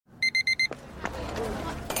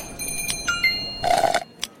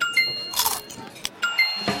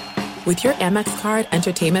With your Amex card,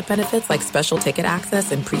 entertainment benefits like special ticket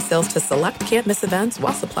access and pre-sales to select can't-miss events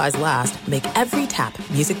while supplies last make every tap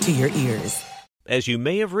music to your ears. As you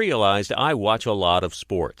may have realized, I watch a lot of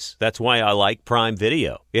sports. That's why I like Prime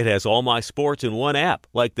Video. It has all my sports in one app,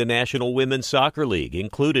 like the National Women's Soccer League,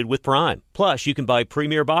 included with Prime. Plus, you can buy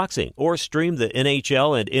Premier Boxing or stream the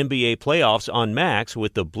NHL and NBA playoffs on Max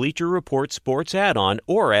with the Bleacher Report Sports add-on,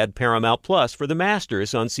 or add Paramount Plus for the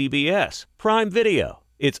Masters on CBS. Prime Video.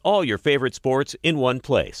 It's all your favorite sports in one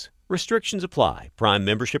place. Restrictions apply. Prime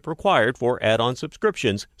membership required for add-on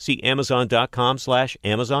subscriptions. See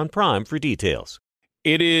Amazon.com/Amazon Prime for details.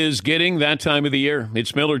 It is getting that time of the year.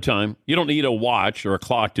 It's Miller time. You don't need a watch or a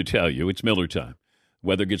clock to tell you. It's Miller time.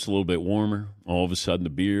 Weather gets a little bit warmer. All of a sudden,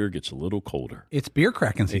 the beer gets a little colder. It's beer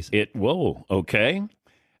cracking season. Whoa, okay.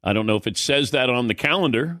 I don't know if it says that on the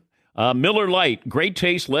calendar. Miller Lite, great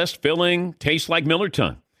taste, less filling, tastes like Miller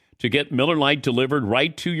time. To get Miller Lite delivered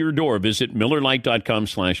right to your door, visit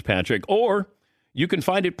MillerLite.com/Patrick, or you can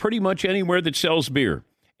find it pretty much anywhere that sells beer.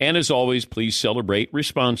 And as always, please celebrate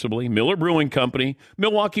responsibly. Miller Brewing Company,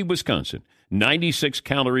 Milwaukee, Wisconsin. 96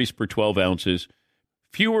 calories per 12 ounces.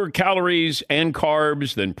 Fewer calories and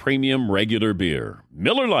carbs than premium regular beer.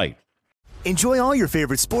 Miller Lite. Enjoy all your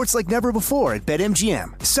favorite sports like never before at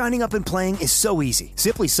BetMGM. Signing up and playing is so easy.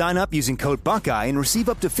 Simply sign up using code Buckeye and receive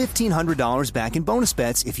up to $1,500 back in bonus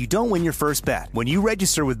bets if you don't win your first bet. When you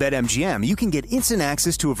register with BetMGM, you can get instant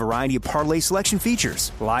access to a variety of parlay selection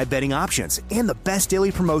features, live betting options, and the best daily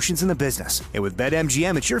promotions in the business. And with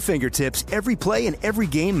BetMGM at your fingertips, every play and every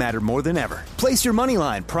game matter more than ever. Place your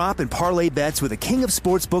moneyline, prop, and parlay bets with the king of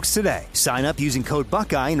sportsbooks today. Sign up using code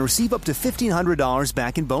Buckeye and receive up to $1,500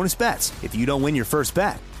 back in bonus bets if you don't win your first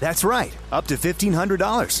bet. That's right, up to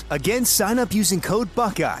 $1,500. Again, sign up using code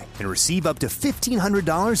Buckeye and receive up to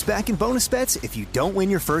 $1,500 back in bonus bets if you don't win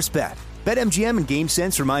your first bet. BetMGM and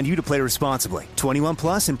GameSense remind you to play responsibly. 21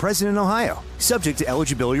 plus and present in Ohio. Subject to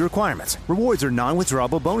eligibility requirements. Rewards are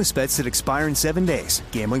non-withdrawable bonus bets that expire in 7 days.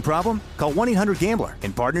 Gambling problem? Call 1-800-GAMBLER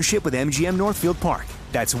in partnership with MGM Northfield Park.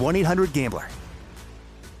 That's 1-800-GAMBLER.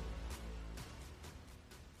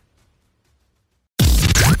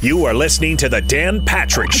 You are listening to the Dan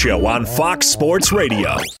Patrick Show on Fox Sports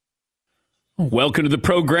Radio. Welcome to the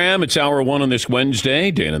program. It's hour one on this Wednesday.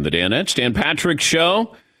 Dan and the Danettes. Dan Patrick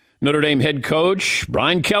Show. Notre Dame head coach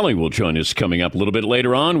Brian Kelly will join us coming up a little bit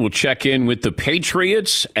later on. We'll check in with the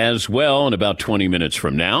Patriots as well in about 20 minutes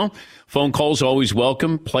from now. Phone calls always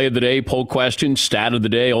welcome. Play of the day, poll question, stat of the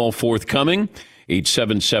day, all forthcoming.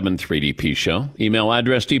 877-3DP Show. Email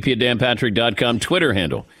address dp@danpatrick.com. Twitter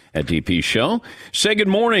handle @DP Show. Say good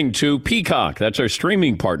morning to Peacock. That's our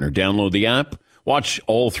streaming partner. Download the app. Watch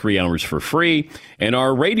all 3 hours for free. And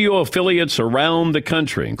our radio affiliates around the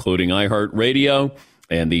country, including iHeartRadio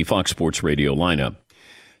and the Fox Sports Radio lineup.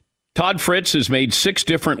 Todd Fritz has made 6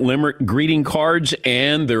 different Limerick greeting cards,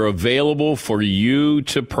 and they're available for you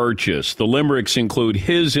to purchase. The Limericks include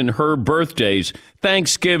his and her birthdays,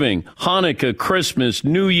 Thanksgiving, Hanukkah, Christmas,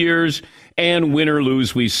 New Year's, and Win or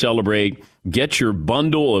Lose We Celebrate. Get your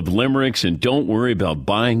bundle of Limericks and don't worry about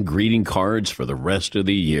buying greeting cards for the rest of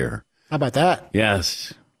the year. How about that?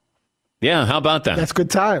 Yes. Yeah, how about that? That's good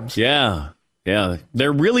times. Yeah. Yeah,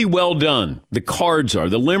 they're really well done. The cards are.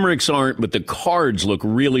 The Limericks aren't, but the cards look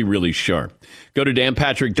really, really sharp. Go to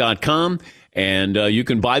danpatrick.com, and you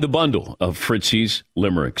can buy the bundle of Fritzy's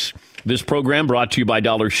Limericks. This program brought to you by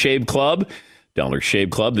Dollar Shave Club. Dollar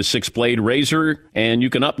Shave Club, the 6-blade razor, and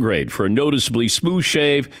you can upgrade for a noticeably smooth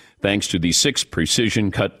shave thanks to the 6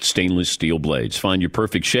 precision-cut stainless steel blades. Find your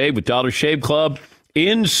perfect shave with Dollar Shave Club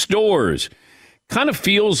in stores. Kind of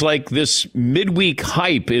feels like this midweek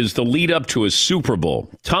hype is the lead up to a Super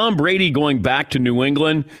Bowl. Tom Brady going back to New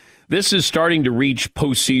England. This is starting to reach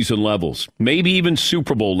postseason levels, maybe even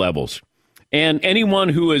Super Bowl levels. And anyone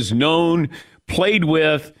who has known, played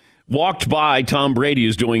with, walked by Tom Brady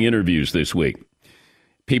is doing interviews this week.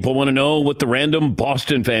 People want to know what the random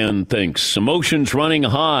Boston fan thinks. Emotions running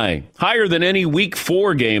high, higher than any Week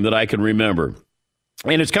 4 game that I can remember.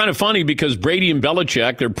 And it's kind of funny because Brady and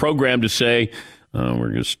Belichick, they're programmed to say,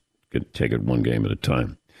 we're just going to take it one game at a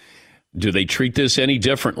time. Do they treat this any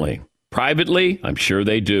differently? Privately, I'm sure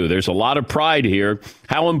they do. There's a lot of pride here.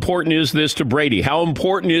 How important is this to Brady? How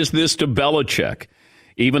important is this to Belichick?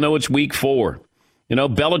 Even though it's Week 4. You know,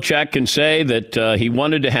 Belichick can say that he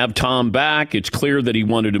wanted to have Tom back. It's clear that he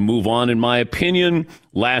wanted to move on, in my opinion.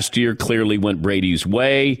 Last year clearly went Brady's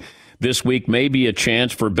way. This week may be a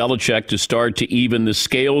chance for Belichick to start to even the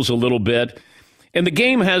scales a little bit. And the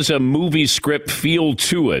game has a movie script feel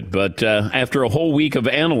to it, but after a whole week of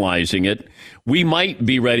analyzing it, we might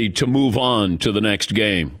be ready to move on to the next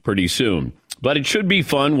game pretty soon. But it should be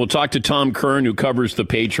fun. We'll talk to Tom Curran, who covers the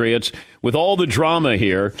Patriots, with all the drama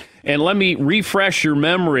here. And let me refresh your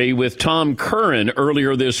memory with Tom Curran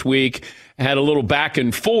earlier this week. Had a little back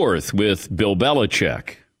and forth with Bill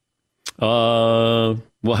Belichick.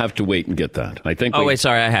 We'll have to wait and get that. I think. Wait,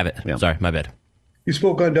 sorry, I have it. Yeah. Sorry, my bad. You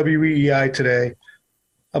spoke on WEEI today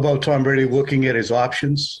about Tom Brady looking at his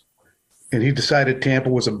options, and he decided Tampa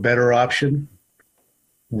was a better option.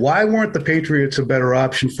 Why weren't the Patriots a better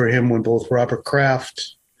option for him when both Robert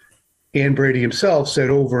Kraft and Brady himself said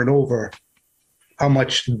over and over how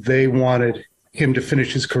much they wanted him to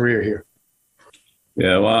finish his career here?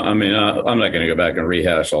 Yeah, well, I mean, I'm not going to go back and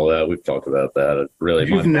rehash all that. We've talked about that. It really,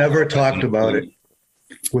 you've never talked about it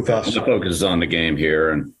with us. The focus is on the game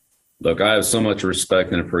here. And look, I have so much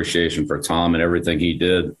respect and appreciation for Tom and everything he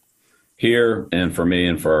did here and for me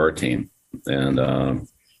and for our team. And,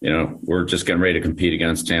 we're just getting ready to compete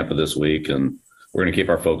against Tampa this week, and we're going to keep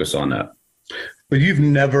our focus on that. But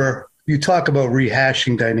you talk about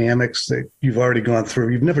rehashing dynamics that you've already gone through.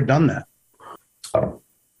 You've never done that.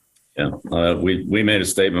 Yeah, we made a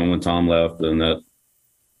statement when Tom left, and that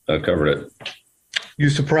covered it. You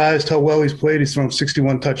surprised how well he's played? He's thrown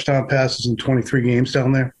 61 touchdown passes in 23 games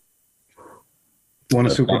down there. Won a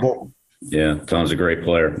Super Bowl. Yeah, Tom's a great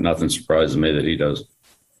player. Nothing surprises me that he does.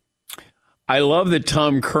 I love that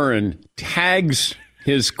Tom Curran tags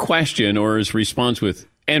his question or his response with,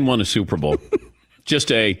 and won a Super Bowl.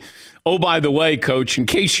 Just oh, by the way, Coach, in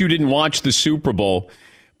case you didn't watch the Super Bowl,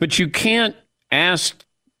 but you can't ask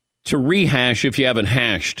to rehash if you haven't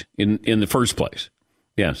hashed in the first place.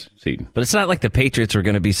 Yes, Seton. But it's not like the Patriots were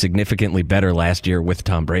going to be significantly better last year with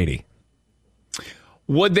Tom Brady.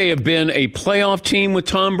 Would they have been a playoff team with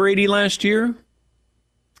Tom Brady last year?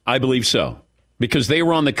 I believe so, because they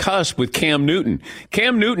were on the cusp with Cam Newton.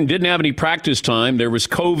 Cam Newton didn't have any practice time. There was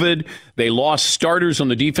COVID. They lost starters on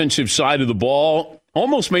the defensive side of the ball,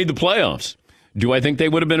 almost made the playoffs. Do I think they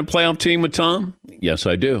would have been a playoff team with Tom? Yes,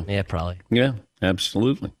 I do. Yeah, probably. Yeah,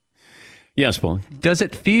 absolutely. Yes, Paul. Does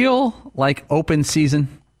it feel like open season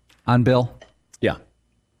on Bill? Yeah.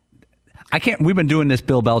 We've been doing this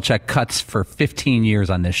Bill Belichick cuts for 15 years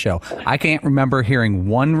on this show. I can't remember hearing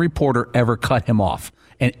one reporter ever cut him off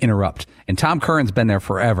and interrupt. And Tom Curran's been there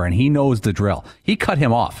forever, and he knows the drill. He cut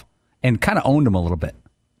him off and kind of owned him a little bit.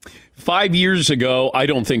 5 years ago, I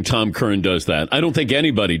don't think Tom Curran does that. I don't think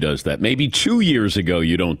anybody does that. Maybe 2 years ago,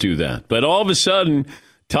 you don't do that. But all of a sudden,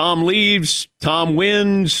 Tom leaves, Tom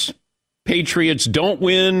wins, Patriots don't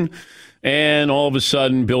win, and all of a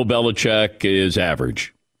sudden, Bill Belichick is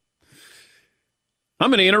average.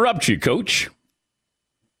 I'm going to interrupt you, Coach.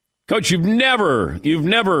 Coach, you've never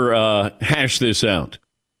hashed this out.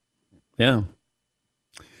 Yeah.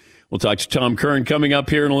 We'll talk to Tom Curran coming up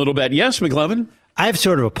here in a little bit. Yes, McLevin? I have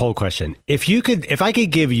sort of a poll question. If I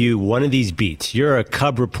could give you one of these beats, you're a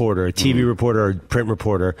Cub reporter, a TV reporter, or print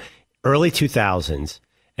reporter, early 2000s,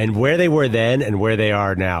 and where they were then and where they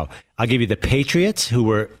are now. I'll give you the Patriots, who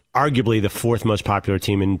were arguably the fourth most popular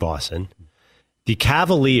team in Boston, the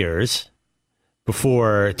Cavaliers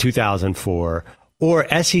before 2004,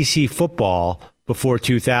 or SEC football before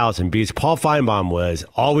 2000, because Paul Feinbaum was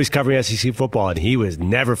always covering SEC football, and he was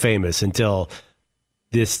never famous until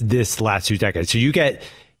this last 2 decades. So you get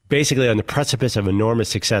basically on the precipice of enormous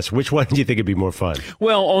success. Which one do you think would be more fun?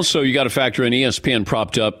 Well, also, you got to factor in ESPN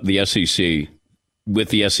propped up the SEC with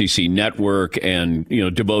the SEC network and,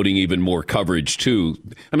 devoting even more coverage to.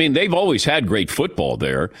 I mean, they've always had great football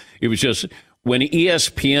there. It was just when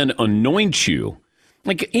ESPN anoints you,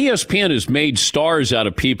 like ESPN has made stars out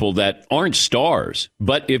of people that aren't stars.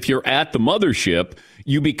 But if you're at the mothership,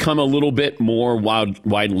 you become a little bit more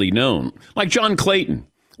widely known. Like John Clayton,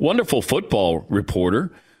 wonderful football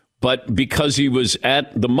reporter, but because he was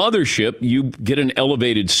at the mothership, you get an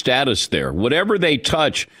elevated status there. Whatever they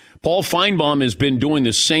touch, Paul Feinbaum has been doing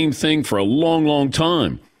the same thing for a long, long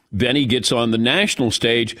time. Then he gets on the national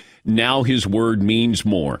stage. Now his word means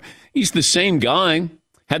more. He's the same guy,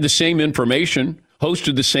 had the same information,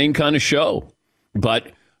 hosted the same kind of show.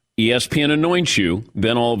 But ESPN anoints you,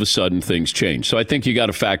 then all of a sudden things change. So I think you got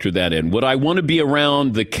to factor that in. Would I want to be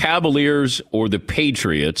around the Cavaliers or the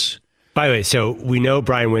Patriots? By the way, so we know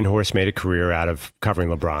Brian Windhorst made a career out of covering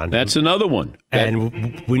LeBron. That's another one.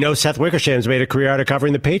 And we know Seth Wickersham's made a career out of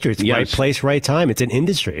covering the Patriots. Yes. Right place, right time. It's an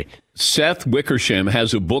industry. Seth Wickersham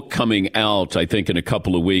has a book coming out, I think, in a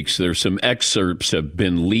couple of weeks. There's some excerpts have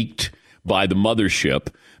been leaked by the mothership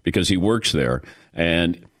because he works there.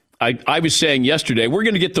 And I was saying yesterday, we're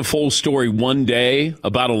going to get the full story one day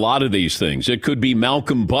about a lot of these things. It could be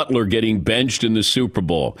Malcolm Butler getting benched in the Super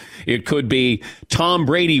Bowl. It could be Tom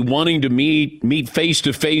Brady wanting to meet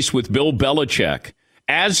face-to-face with Bill Belichick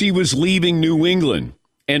as he was leaving New England.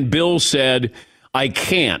 And Bill said, I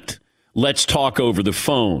can't. Let's talk over the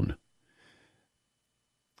phone.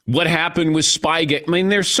 What happened with Spygate? I mean,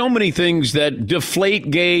 there's so many things that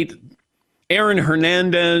Deflategate, Aaron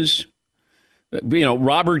Hernandez,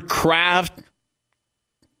 Robert Kraft,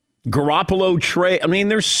 Garoppolo trade. I mean,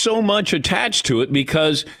 there's so much attached to it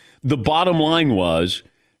because the bottom line was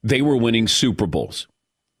they were winning Super Bowls.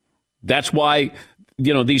 That's why,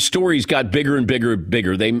 these stories got bigger and bigger and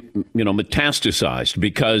bigger. They, metastasized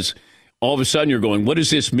because all of a sudden you're going, what does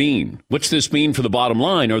this mean? What's this mean for the bottom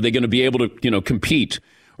line? Are they going to be able to, compete?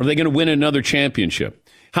 Are they going to win another championship?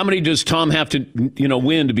 How many does Tom have to,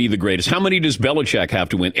 win to be the greatest? How many does Belichick have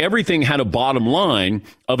to win? Everything had a bottom line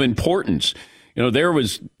of importance. There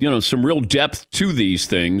was, some real depth to these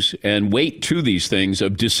things and weight to these things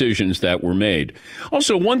of decisions that were made.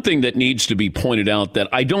 Also, one thing that needs to be pointed out that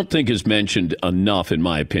I don't think is mentioned enough, in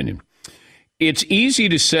my opinion. It's easy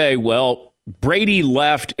to say, well, Brady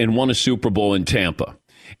left and won a Super Bowl in Tampa,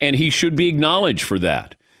 and he should be acknowledged for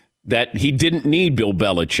that he didn't need Bill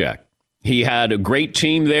Belichick. He had a great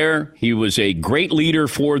team there. He was a great leader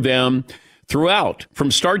for them throughout,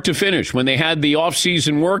 from start to finish, when they had the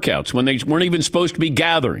off-season workouts, when they weren't even supposed to be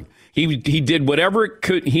gathering. He did whatever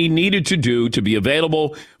he needed to do to be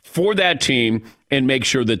available for that team and make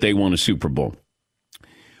sure that they won a Super Bowl.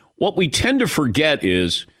 What we tend to forget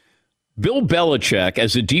is Bill Belichick,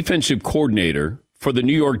 as a defensive coordinator for the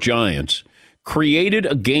New York Giants, created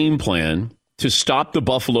a game plan to stop the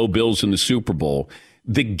Buffalo Bills in the Super Bowl.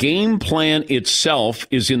 The game plan itself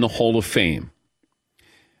is in the Hall of Fame.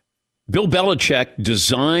 Bill Belichick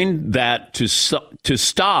designed that to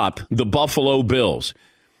stop the Buffalo Bills.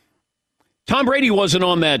 Tom Brady wasn't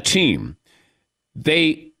on that team.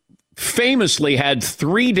 They famously had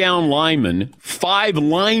 3 down linemen, 5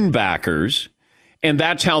 linebackers, and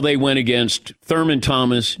that's how they went against Thurman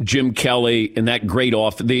Thomas, Jim Kelly, and that great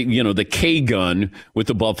the K-gun with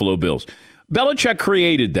the Buffalo Bills. Belichick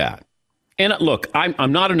created that. And look,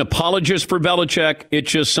 I'm not an apologist for Belichick.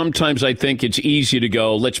 It's just sometimes I think it's easy to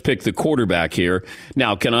go, let's pick the quarterback here.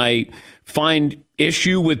 Now, can I find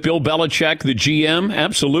issue with Bill Belichick, the GM?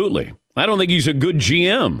 Absolutely. I don't think he's a good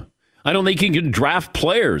GM. I don't think he can draft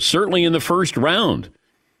players, certainly in the first round.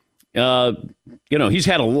 He's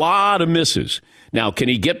had a lot of misses. Now, can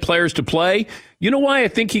he get players to play? You know why I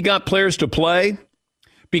think he got players to play?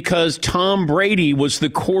 Because Tom Brady was the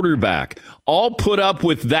quarterback. I'll put up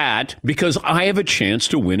with that because I have a chance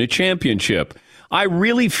to win a championship. I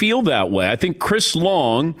really feel that way. I think Chris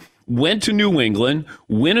Long went to New England,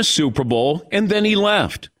 win a Super Bowl, and then he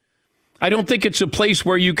left. I don't think it's a place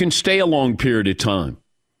where you can stay a long period of time.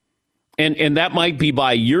 And that might be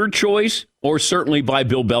by your choice or certainly by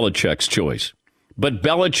Bill Belichick's choice. But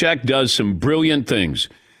Belichick does some brilliant things.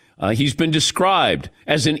 He's been described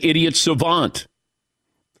as an idiot savant.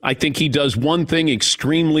 I think he does one thing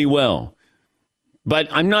extremely well. But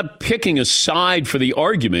I'm not picking a side for the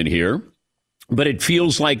argument here, but it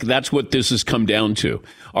feels like that's what this has come down to.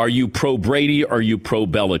 Are you pro-Brady? Are you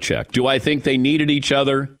pro-Belichick? Do I think they needed each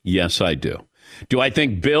other? Yes, I do. Do I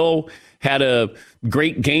think Bill had a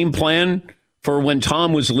great game plan for when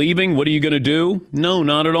Tom was leaving? What are you going to do? No,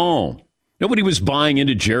 not at all. Nobody was buying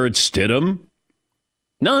into Jarrett Stidham.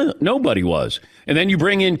 No, nobody was. And then you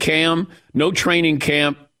bring in Cam, no training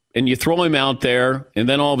camp, and you throw him out there, and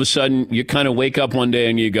then all of a sudden you kind of wake up one day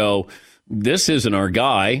and you go, this isn't our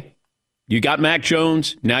guy. You got Mac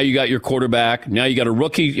Jones, now you got your quarterback, now you got a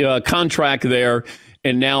rookie contract there,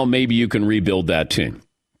 and now maybe you can rebuild that team.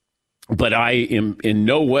 But I am in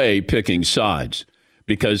no way picking sides,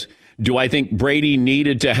 because do I think Brady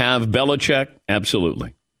needed to have Belichick?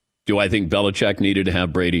 Absolutely. Do I think Belichick needed to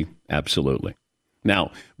have Brady? Absolutely.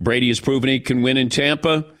 Now, Brady has proven he can win in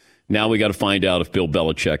Tampa. Now we got to find out if Bill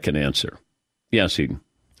Belichick can answer. Yes, Eden.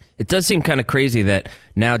 It does seem kind of crazy that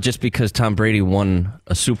now just because Tom Brady won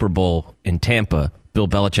a Super Bowl in Tampa, Bill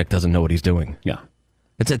Belichick doesn't know what he's doing. Yeah.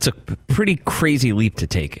 It's a pretty crazy leap to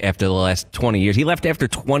take after the last 20 years. He left after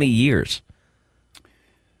 20 years.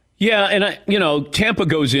 Yeah, and Tampa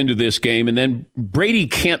goes into this game, and then Brady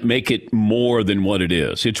can't make it more than what it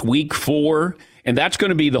is. It's week 4, and that's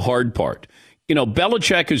going to be the hard part.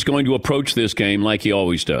 Belichick is going to approach this game like he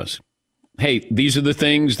always does. Hey, these are the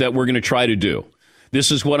things that we're going to try to do. This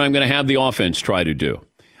is what I'm going to have the offense try to do.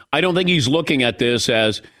 I don't think he's looking at this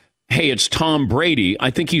as, hey, it's Tom Brady.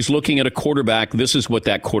 I think he's looking at a quarterback. This is what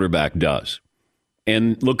that quarterback does.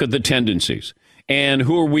 And look at the tendencies. And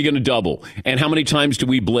who are we going to double? And how many times do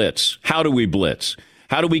we blitz? How do we blitz?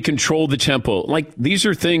 How do we control the tempo? Like, these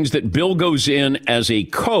are things that Bill goes in as a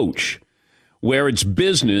coach where it's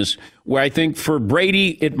business, where I think for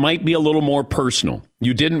Brady, it might be a little more personal.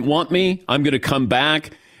 You didn't want me. I'm going to come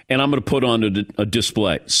back and I'm going to put on a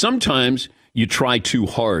display. Sometimes you try too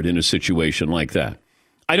hard in a situation like that.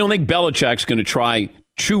 I don't think Belichick's going to try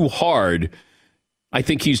too hard. I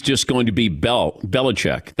think he's just going to be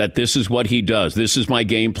Belichick, that this is what he does. This is my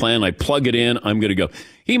game plan. I plug it in. I'm going to go.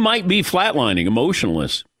 He might be flatlining,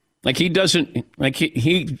 emotionless. Like, he doesn't, like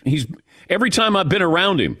he's every time I've been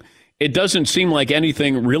around him, it doesn't seem like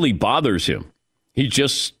anything really bothers him. He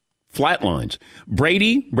just flatlines.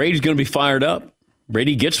 Brady's going to be fired up.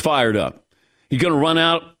 Brady gets fired up. He's going to run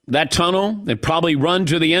out that tunnel and probably run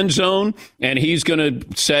to the end zone, and he's going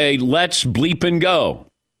to say, let's bleep and go,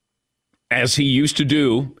 as he used to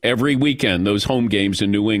do every weekend, those home games in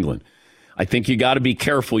New England. I think you got to be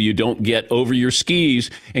careful you don't get over your skis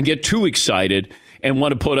and get too excited and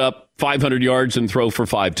want to put up 500 yards and throw for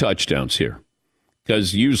 5 touchdowns here,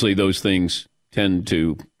 because usually those things tend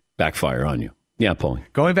to backfire on you. Yeah, Paul.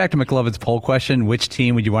 Going back to McLovin's poll question, which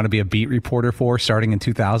team would you want to be a beat reporter for starting in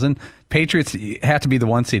 2000? Patriots have to be the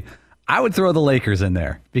 1 seed. I would throw the Lakers in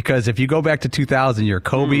there, because if you go back to 2000, you're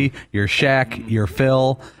Kobe, you're Shaq, you're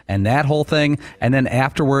Phil, and that whole thing. And then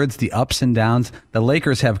afterwards, the ups and downs. The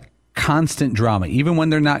Lakers have constant drama, even when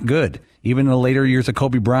they're not good. Even in the later years of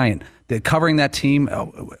Kobe Bryant, covering that team,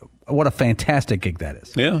 what a fantastic gig that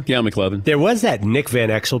is. Yeah, McLovin. There was that Nick Van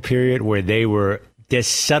Exel period where they were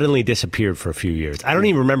suddenly disappeared for a few years. I don't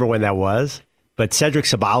even remember when that was, but Cedric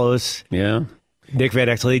Ceballos, Nick Van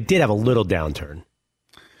Exel, they did have a little downturn.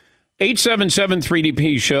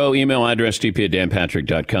 877-3DP Show, email address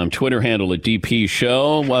dp@danpatrick.com, Twitter handle at DP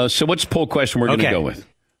Show. So what's the poll question we're going to go with?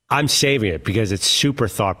 I'm saving it because it's super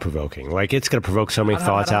thought-provoking. Like, it's going to provoke so many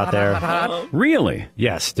thoughts out there. Really?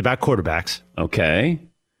 Yes, it's about quarterbacks. Okay.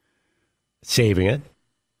 Saving it.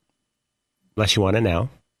 Unless you want to know.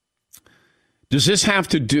 Does this have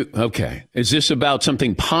to do... Okay. Is this about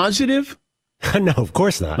something positive? No, of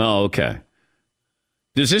course not. Oh, okay.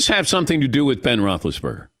 Does this have something to do with Ben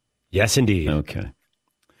Roethlisberger? Yes, indeed. Okay.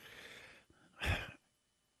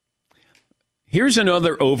 Here's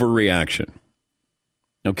another overreaction.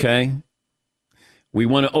 Okay? We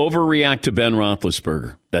want to overreact to Ben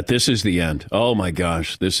Roethlisberger, that this is the end. Oh, my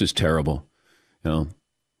gosh, this is terrible. You know,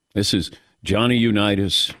 this is Johnny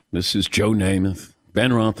Unitas. This is Joe Namath.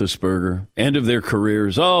 Ben Roethlisberger, end of their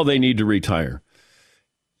careers. Oh, they need to retire.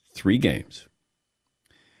 3 games.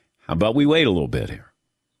 How about we wait a little bit here?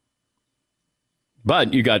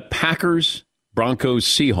 But you got Packers, Broncos,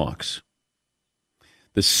 Seahawks.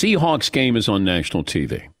 The Seahawks game is on national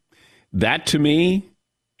TV. That, to me,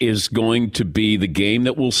 is going to be the game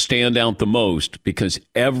that will stand out the most, because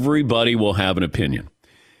everybody will have an opinion.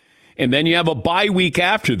 And then you have a bye week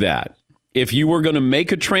after that. If you were going to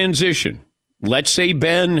make a transition, let's say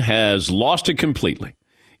Ben has lost it completely.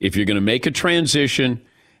 If you're going to make a transition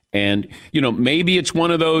and, maybe it's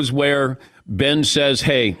one of those where Ben says,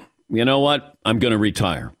 hey, you know what? I'm going to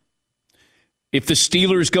retire. If the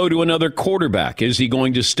Steelers go to another quarterback, is he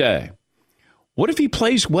going to stay? What if he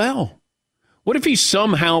plays well? What if he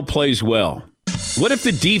somehow plays well? What if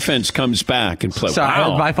the defense comes back and plays? Sorry,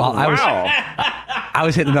 wow. my fault. I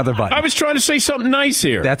was hitting another button. I was trying to say something nice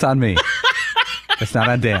here. That's on me. It's not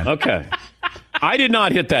on Dan. Okay. I did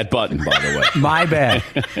not hit that button, by the way. My bad.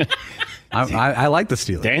 I like the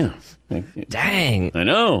Steelers. Dang. I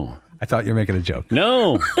know. I thought you were making a joke.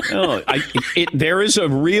 No. There is a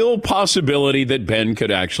real possibility that Ben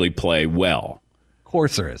could actually play well. Of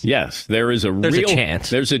course there is. Yes, there's a chance.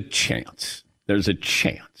 There's a chance.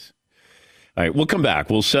 All right, we'll come back.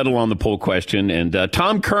 We'll settle on the poll question, and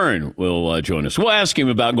Tom Curran will join us. We'll ask him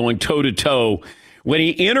about going toe-to-toe when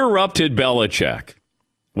he interrupted Belichick.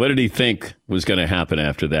 What did he think was going to happen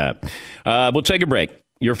after that? We'll take a break.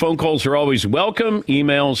 Your phone calls are always welcome.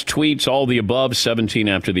 Emails, tweets, all the above, 17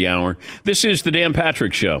 after the hour. This is the Dan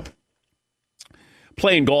Patrick Show.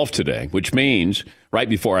 Playing golf today, which means right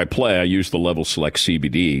before I play, I use the Level Select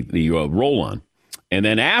CBD, the roll-on. And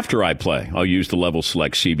then after I play, I'll use the Level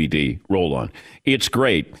Select CBD roll-on. It's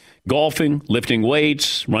great. Golfing, lifting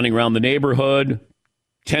weights, running around the neighborhood,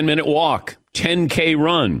 10-minute walk, 10K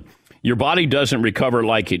run. Your body doesn't recover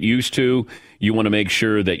like it used to. You want to make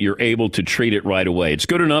sure that you're able to treat it right away. It's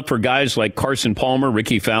good enough for guys like Carson Palmer,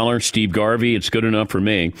 Ricky Fowler, Steve Garvey. It's good enough for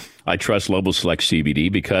me. I trust Level Select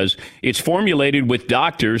CBD because it's formulated with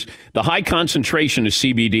doctors. The high concentration of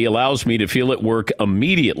CBD allows me to feel it work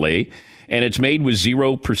immediately, and it's made with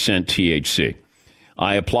 0% THC.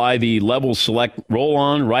 I apply the Level Select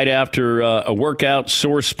roll-on right after a workout,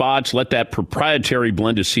 sore spots, let that proprietary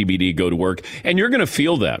blend of CBD go to work, and you're going to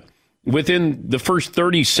feel that. Within the first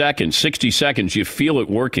 30 seconds, 60 seconds, you feel it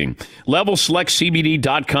working.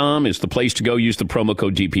 LevelSelectCBD.com is the place to go. Use the promo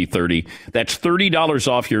code DP30. That's $30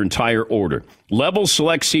 off your entire order.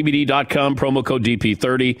 LevelSelectCBD.com, promo code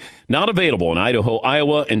DP30. Not available in Idaho,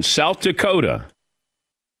 Iowa, and South Dakota.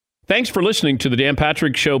 Thanks for listening to the Dan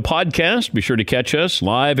Patrick Show podcast. Be sure to catch us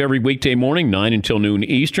live every weekday morning, 9 until noon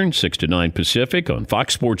Eastern, 6 to 9 Pacific on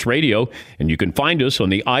Fox Sports Radio. And you can find us on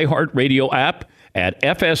the iHeartRadio app at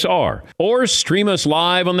FSR or stream us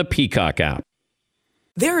live on the Peacock app.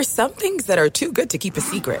 There are some things that are too good to keep a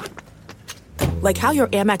secret. Like how your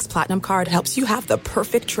Amex Platinum card helps you have the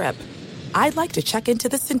perfect trip. I'd like to check into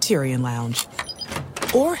the Centurion Lounge.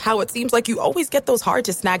 Or how it seems like you always get those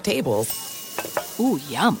hard-to-snag tables. Ooh,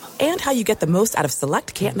 yum. And how you get the most out of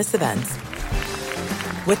select can't-miss events.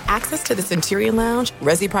 With access to the Centurion Lounge,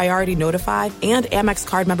 Resi Priority Notified, and Amex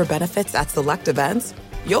card member benefits at select events,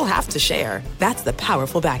 you'll have to share. That's the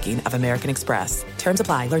powerful backing of American Express. Terms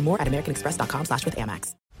apply. Learn more at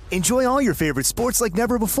americanexpress.com/withAmex. Enjoy all your favorite sports like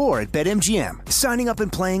never before at BetMGM. Signing up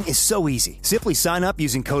and playing is so easy. Simply sign up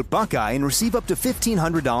using code Buckeye and receive up to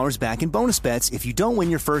 $1,500 back in bonus bets if you don't win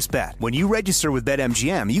your first bet. When you register with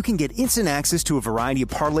BetMGM, you can get instant access to a variety of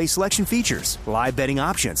parlay selection features, live betting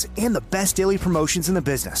options, and the best daily promotions in the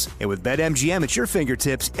business. And with BetMGM at your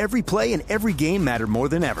fingertips, every play and every game matter more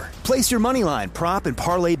than ever. Place your moneyline, prop, and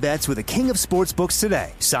parlay bets with the king of sportsbooks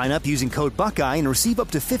today. Sign up using code Buckeye and receive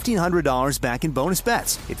up to $1,500 back in bonus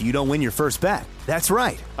bets if you don't win your first bet. That's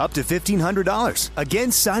right, up to $1,500.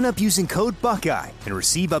 Again, sign up using code Buckeye and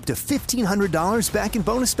receive up to $1,500 back in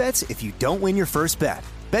bonus bets if you don't win your first bet.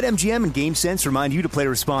 BetMGM and GameSense remind you to play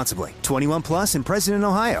responsibly. 21 plus and present in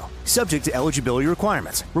Ohio. Subject to eligibility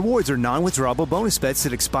requirements. Rewards are non-withdrawable bonus bets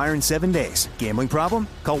that expire in 7 days. Gambling problem?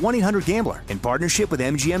 Call 1-800-GAMBLER in partnership with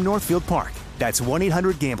MGM Northfield Park. That's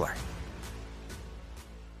 1-800-GAMBLER.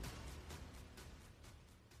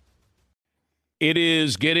 It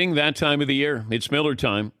is getting that time of the year. It's Miller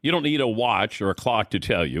time. You don't need a watch or a clock to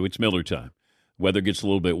tell you. It's Miller time. Weather gets a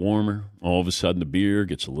little bit warmer. All of a sudden, the beer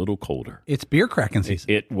gets a little colder. It's beer cracking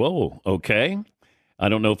season. Whoa, okay. I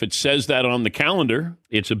don't know if it says that on the calendar.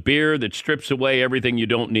 It's a beer that strips away everything you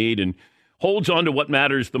don't need and holds on to what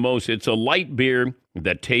matters the most. It's a light beer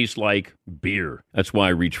that tastes like beer. That's why I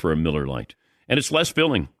reach for a Miller Lite. And it's less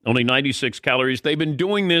filling, only 96 calories. They've been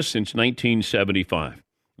doing this since 1975.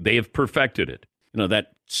 They have perfected it. You know,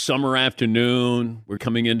 that summer afternoon, we're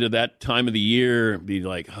coming into that time of the year, be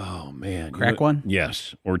like, oh, man. Crack one?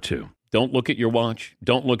 Yes, or two. Don't look at your watch.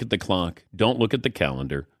 Don't look at the clock. Don't look at the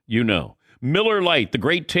calendar. You know. Miller Lite, the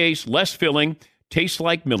great taste, less filling, tastes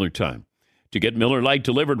like Miller time. To get Miller Lite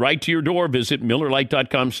delivered right to your door, visit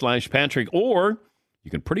MillerLite.com/Patrick, or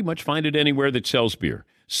you can pretty much find it anywhere that sells beer.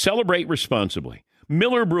 Celebrate responsibly.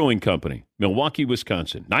 Miller Brewing Company, Milwaukee,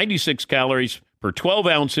 Wisconsin. 96 calories per 12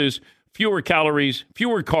 ounces. Fewer calories,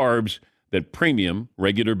 fewer carbs than premium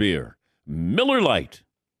regular beer. Miller Lite.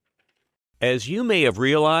 As you may have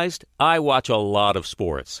realized, I watch a lot of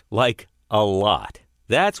sports. Like, a lot.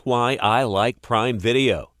 That's why I like Prime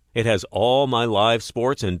Video. It has all my live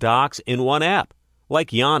sports and docs in one app. Like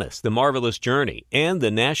Giannis, The Marvelous Journey, and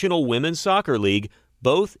the National Women's Soccer League,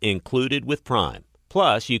 both included with Prime.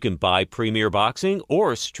 Plus, you can buy Premier Boxing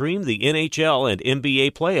or stream the NHL and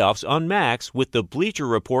NBA playoffs on Max with the Bleacher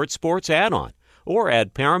Report Sports add-on, or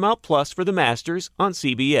add Paramount Plus for the Masters on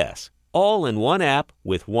CBS. All in one app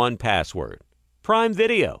with one password. Prime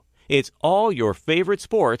Video. It's all your favorite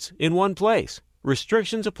sports in one place.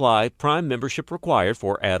 Restrictions apply. Prime membership required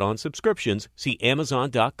for add-on subscriptions. See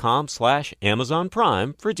Amazon.com/Amazon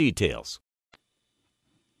Prime for details.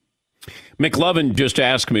 McLovin just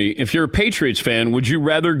asked me, if you're a Patriots fan, would you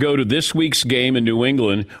rather go to this week's game in New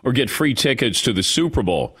England or get free tickets to the Super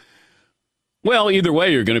Bowl? Well, either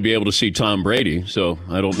way, you're going to be able to see Tom Brady, so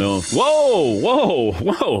I don't know.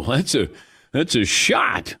 Whoa, that's a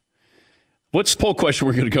shot. What's the poll question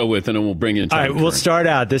we're going to go with, and then we'll bring in Tom All right, Curran. we'll start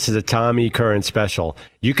out. This is a Tom E Curran special.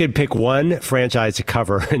 You could pick one franchise to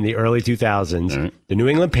cover in the early 2000s. Right. The New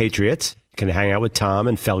England Patriots, can hang out with Tom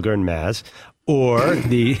and Felger and Maz, or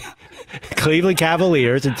the Cleveland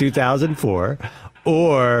Cavaliers in 2004,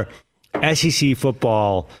 or SEC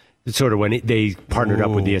football, sort of when they partnered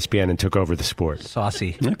up with ESPN and took over the sport.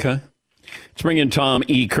 Saucy. Okay. Let's bring in Tom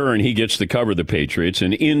E. Curran. He gets to cover the Patriots,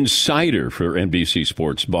 an insider for NBC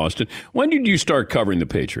Sports Boston. When did you start covering the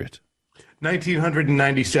Patriots?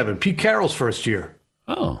 1997, Pete Carroll's first year.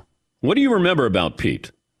 Oh. What do you remember about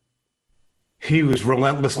Pete? He was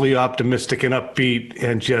relentlessly optimistic and upbeat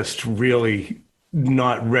and just really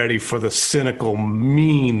not ready for the cynical,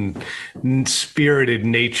 mean-spirited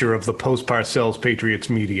nature of the post-Parcells Patriots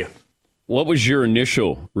media. What was your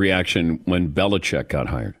initial reaction when Belichick got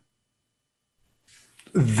hired?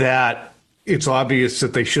 That it's obvious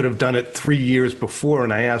that they should have done it 3 years before.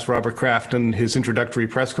 And I asked Robert Kraft in his introductory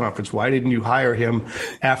press conference, why didn't you hire him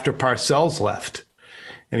after Parcells left?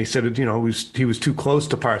 And he said, he was too close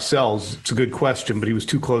to Parcells. It's a good question, but he was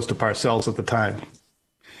too close to Parcells at the time.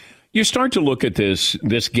 You start to look at this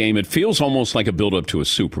game. It feels almost like a build-up to a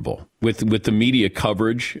Super Bowl with the media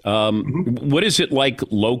coverage. What is it like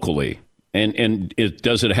locally, and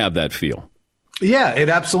does it have that feel? Yeah, it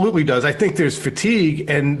absolutely does. I think there's fatigue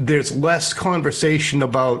and there's less conversation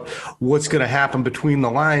about what's going to happen between the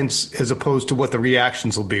lines as opposed to what the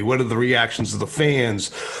reactions will be. What are the reactions of the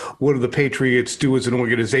fans? What do the Patriots do as an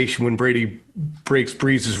organization when Brady breaks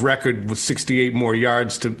Breeze's record with 68 more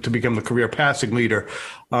yards to become the career passing leader?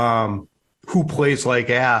 Who plays like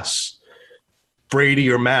ass? Brady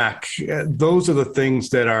or Mac? Those are the things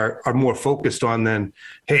that are more focused on than,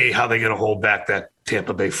 hey, how are they going to hold back that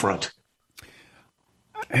Tampa Bay front?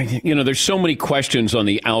 There's so many questions on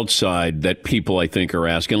the outside that people, I think, are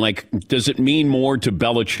asking. Like, does it mean more to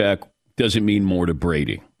Belichick? Does it mean more to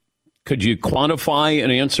Brady? Could you quantify an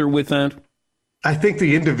answer with that? I think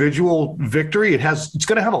the individual victory, it's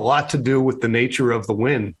going to have a lot to do with the nature of the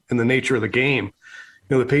win and the nature of the game.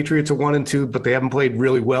 The Patriots are 1-2, but they haven't played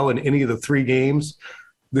really well in any of the 3 games.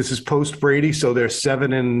 This is post Brady, so they're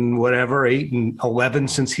 8-11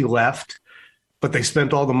 since he left. But they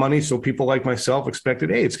spent all the money, so people like myself expected,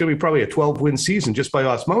 hey, it's going to be probably a 12-win season just by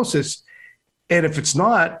osmosis. And if it's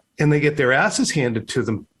not, and they get their asses handed to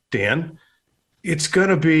them, Dan, it's going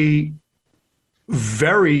to be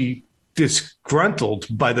very disgruntled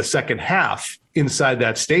by the second half inside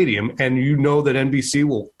that stadium. And that NBC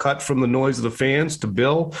will cut from the noise of the fans to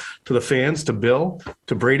Bill, to the fans, to Bill,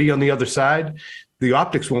 to Brady on the other side. The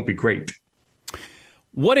optics won't be great.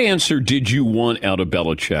 What answer did you want out of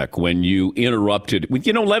Belichick when you interrupted?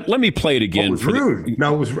 Let me play it again. It was rude.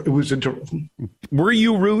 No, it was. Were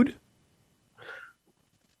you rude?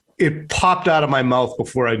 It popped out of my mouth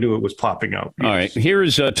before I knew it was popping out. Yes. All right. Here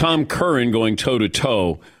is Tom Curran going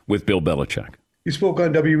toe-to-toe with Bill Belichick. He spoke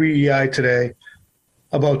on WEEI today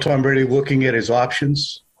about Tom Brady looking at his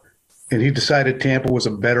options, and he decided Tampa was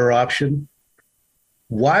a better option.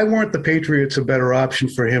 Why weren't the Patriots a better option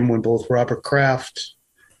for him when both Robert Kraft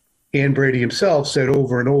and Brady himself said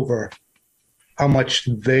over and over how much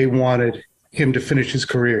they wanted him to finish his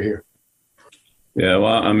career here? Yeah,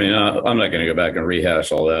 well, I mean, I'm not going to go back and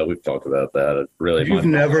rehash all that. We've talked about that. You've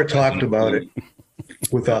never talked about it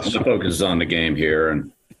with us. The focus is on the game here. And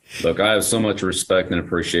look, I have so much respect and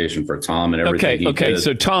appreciation for Tom and everything he did. Okay,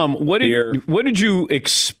 so Tom, what did you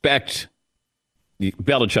expect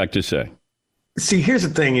Belichick to say? See, here's the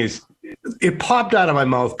thing is, it popped out of my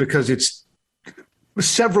mouth because it's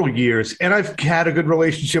several years, and I've had a good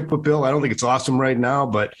relationship with Bill. I don't think it's awesome right now,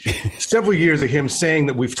 but several years of him saying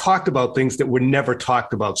that we've talked about things that were never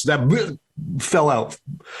talked about. So that fell out.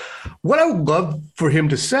 What I would love for him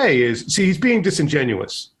to say is, see, he's being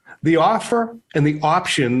disingenuous. The offer and the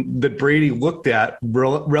option that Brady looked at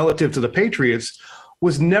relative to the Patriots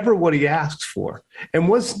was never what he asked for and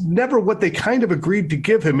was never what they kind of agreed to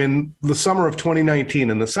give him in the summer of 2019.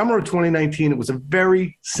 In the summer of 2019, it was a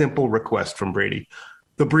very simple request from Brady.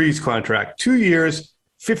 The Breeze contract, 2 years,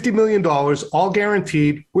 $50 million, all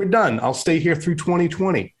guaranteed. We're done. I'll stay here through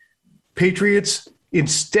 2020. Patriots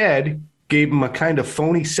instead gave him a kind of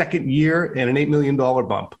phony second year and an $8 million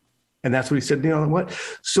bump. And that's what he said, you know what?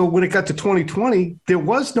 So when it got to 2020, there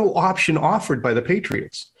was no option offered by the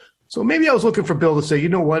Patriots. So maybe I was looking for Bill to say, you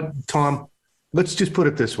know what, Tom, let's just put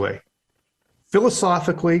it this way.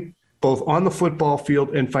 Philosophically, both on the football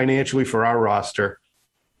field and financially for our roster,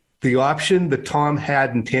 the option that Tom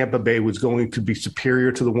had in Tampa Bay was going to be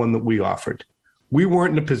superior to the one that we offered. We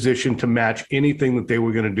weren't in a position to match anything that they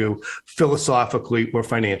were going to do philosophically or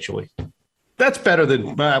financially. That's better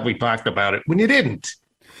than we talked about it when you didn't.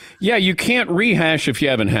 Yeah, you can't rehash if you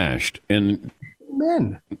haven't hashed. And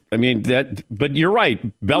I mean that, but you're right.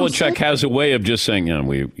 Belichick has a way of just saying,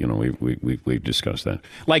 we've discussed that.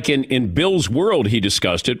 Like in Bill's world, he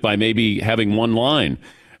discussed it by maybe having one line.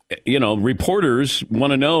 Reporters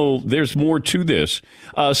want to know there's more to this.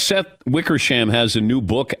 Seth Wickersham has a new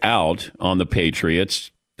book out on the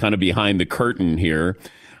Patriots, kind of behind the curtain here.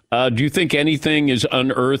 Do you think anything is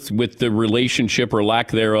unearthed with the relationship or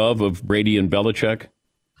lack thereof of Brady and Belichick?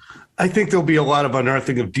 I think there'll be a lot of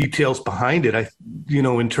unearthing of details behind it.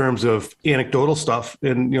 In terms of anecdotal stuff,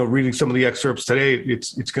 and reading some of the excerpts today,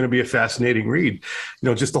 it's going to be a fascinating read.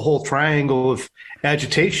 Just the whole triangle of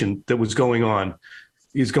agitation that was going on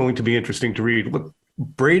is going to be interesting to read. Look,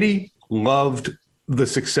 Brady loved the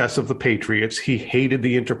success of the Patriots. He hated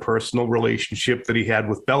the interpersonal relationship that he had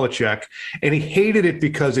with Belichick, and he hated it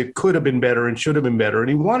because it could have been better and should have been better, and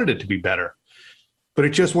he wanted it to be better. But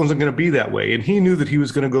it just wasn't going to be that way. And he knew that he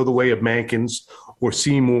was going to go the way of Mankins or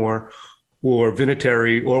Seymour or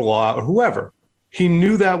Vinatieri or Law or whoever. He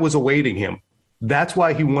knew that was awaiting him. That's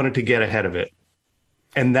why he wanted to get ahead of it.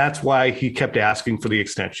 And that's why he kept asking for the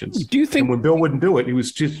extensions. Do you think, and when Bill wouldn't do it, he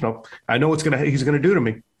was just, I know he's going to do to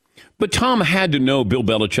me. But Tom had to know Bill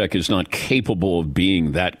Belichick is not capable of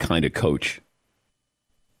being that kind of coach.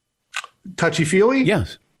 Touchy-feely?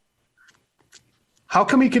 Yes. How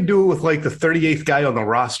come he can do it with like the 38th guy on the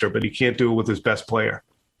roster, but he can't do it with his best player?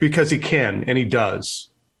 Because he can, and he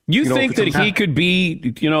does. You think that he could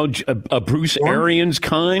be, a Bruce Arians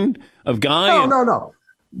kind of guy? No.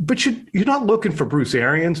 But you're not looking for Bruce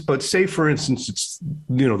Arians. But say, for instance, it's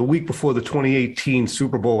the week before the 2018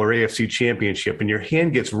 Super Bowl or AFC Championship, and your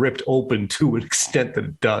hand gets ripped open to an extent that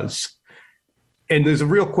it does. And there's a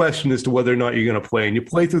real question as to whether or not you're going to play. And you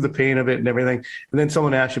play through the pain of it and everything. And then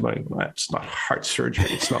someone asks you about it. Well, it's not heart surgery.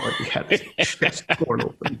 It's not like he had his chest torn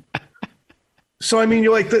open. So, I mean,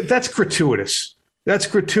 you're like, that's gratuitous. That's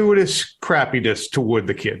gratuitous crappiness toward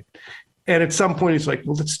the kid. And at some point, he's like,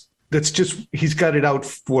 well, that's just, he's got it out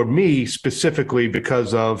for me specifically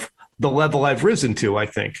because of the level I've risen to, I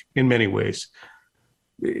think, in many ways.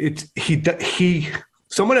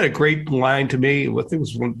 Someone had a great line to me. I think it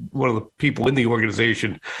was one of the people in the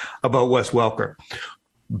organization about Wes Welker.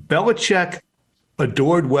 Belichick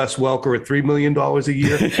adored Wes Welker at $3 million a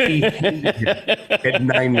year. He hated him at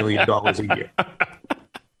 $9 million a year.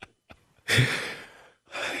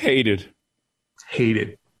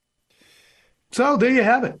 Hated. So there you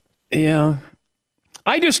have it. Yeah.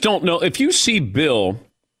 I just don't know. If you see Bill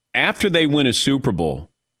after they win a Super Bowl,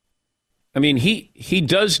 I mean, he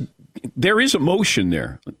does. There is emotion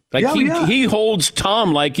there. Like he holds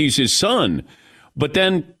Tom like he's his son, but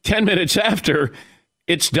then 10 minutes after,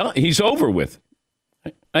 it's done. He's over with.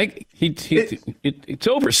 It's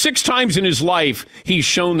over. 6 times in his life, he's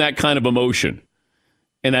shown that kind of emotion,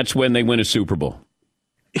 and that's when they win a Super Bowl.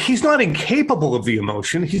 He's not incapable of the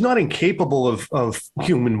emotion. He's not incapable of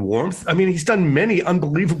human warmth. I mean, he's done many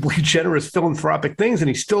unbelievably generous philanthropic things, and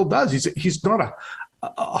he still does. He's not a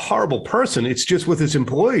horrible person. It's just with his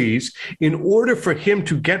employees, in order for him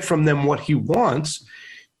to get from them what he wants,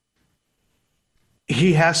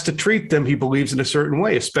 he has to treat them, he believes, in a certain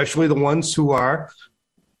way, especially the ones who are,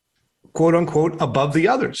 quote unquote, above the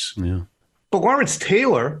others. Yeah. But Lawrence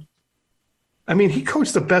Taylor, I mean, he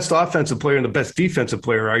coached the best offensive player and the best defensive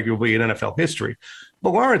player, arguably, in NFL history.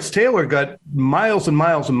 But Lawrence Taylor got miles and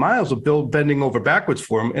miles and miles of Bill bending over backwards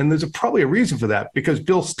for him. And there's probably a reason for that, because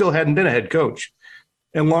Bill still hadn't been a head coach.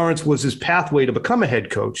 And Lawrence was his pathway to become a head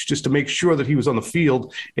coach, just to make sure that he was on the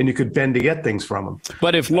field and you could bend to get things from him.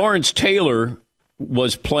 But if Lawrence Taylor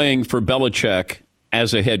was playing for Belichick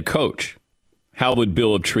as a head coach, how would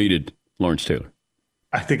Bill have treated Lawrence Taylor?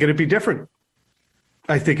 I think it'd be different.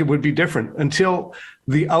 I think it would be different until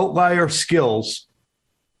the outlier skills,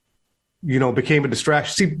 became a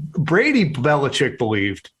distraction. See, Brady, Belichick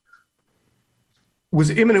believed, was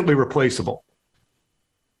imminently replaceable.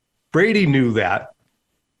 Brady knew that.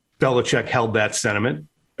 Belichick held that sentiment.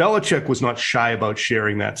 Belichick was not shy about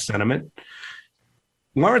sharing that sentiment.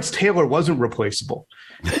 Lawrence Taylor wasn't replaceable.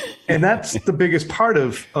 And that's the biggest part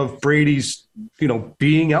of Brady's,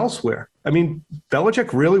 being elsewhere. I mean,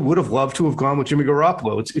 Belichick really would have loved to have gone with Jimmy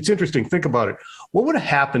Garoppolo. It's interesting. Think about it. What would have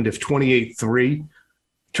happened if 28-3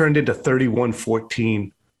 turned into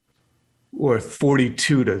 31-14 or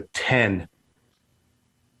 42-10?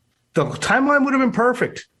 The timeline would have been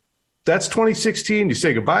perfect. That's 2016. You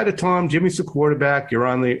say goodbye to Tom. Jimmy's the quarterback. You're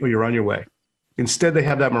on your way. Instead, they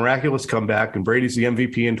have that miraculous comeback, and Brady's the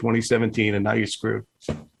MVP in 2017, and now you're screwed.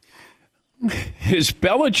 Is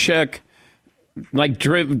Belichick like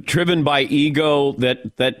driven by ego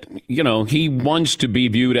that he wants to be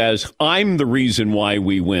viewed as, I'm the reason why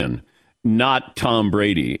we win, not Tom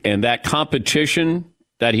Brady, and that competition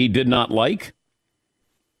that he did not like?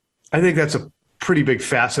 I think that's a pretty big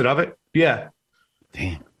facet of it. Yeah.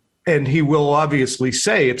 Damn. And he will obviously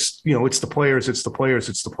say it's the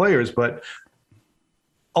players, but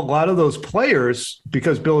a lot of those players,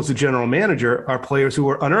 because Bill is the general manager, are players who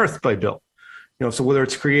were unearthed by Bill. So whether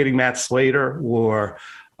it's creating Matt Slater or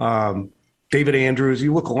David Andrews.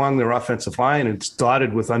 You look along their offensive line, and it's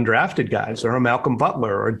dotted with undrafted guys, or a Malcolm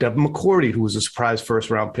Butler, or Devin McCourty, who was a surprise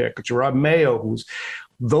first-round pick, or Gerard Mayo,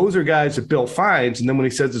 those are guys that Bill finds, and then when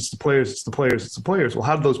he says it's the players, it's the players, it's the players, well,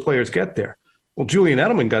 how did those players get there? Well, Julian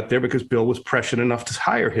Edelman got there because Bill was prescient enough to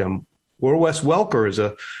hire him, or Wes Welker is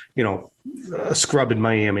a scrub in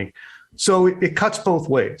Miami. So it cuts both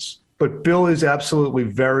ways. But Bill is absolutely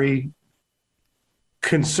very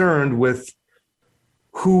concerned with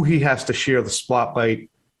who he has to share the spotlight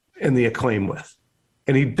and the acclaim with.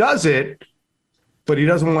 And he does it, but he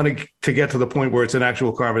doesn't want to get to the point where it's an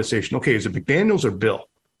actual conversation. Okay, is it McDaniels or Bill?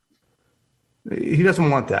 He doesn't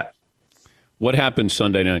want that. What happened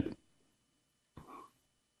Sunday night?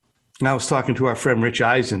 And I was talking to our friend Rich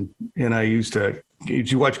Eisen, and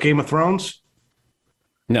did you watch Game of Thrones?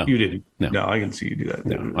 No. You didn't? No, I can see you do that.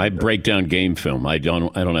 No, I break down game film. I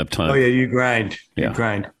don't have time. Oh, yeah, you grind. Yeah. You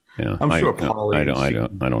grind. Yeah, I'm sure Paul I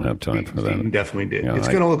don't have time for that. He definitely did. Yeah, it's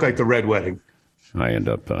going to look like the Red Wedding. I end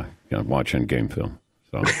up watching game film.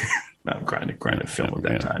 So I'm grinding film at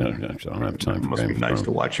that time. So I don't have time. It must be nice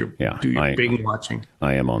to watch your Bing watching.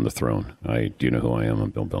 I am on the throne. Do you know who I am? I'm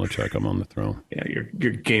Bill Belichick. I'm on the throne. Yeah,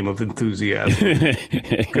 your game of enthusiasm.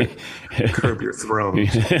 Curb your throne.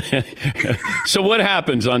 So what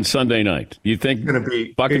happens on Sunday night? You think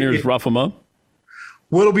Buccaneers rough them up?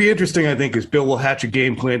 What'll be interesting, I think, is Bill will hatch a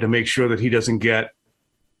game plan to make sure that he doesn't get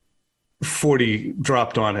 40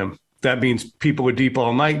 dropped on him. That means people are deep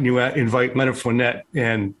all night, and you invite Leonard Fournette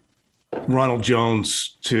and Ronald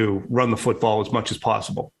Jones to run the football as much as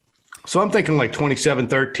possible. So I'm thinking like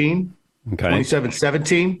 27-13, okay.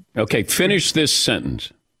 27-17. Okay, finish this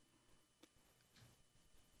sentence.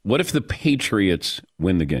 What if the Patriots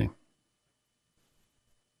win the game?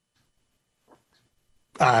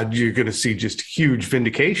 You're going to see just huge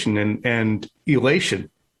vindication and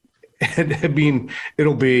elation. And I mean,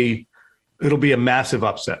 it'll be a massive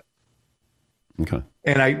upset. Okay.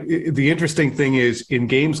 And the interesting thing is, in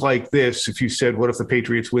games like this, if you said, what if the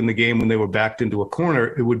Patriots win the game when they were backed into a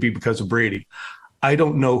corner, it would be because of Brady. I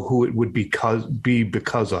don't know who it would be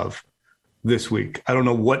because of this week. I don't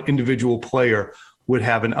know what individual player would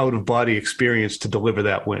have an out-of-body experience to deliver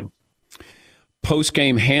that win.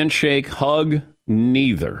 Post-game handshake, hug,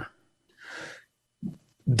 neither.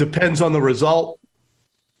 Depends on the result.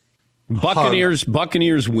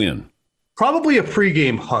 Buccaneers win. Probably a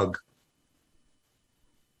pregame hug.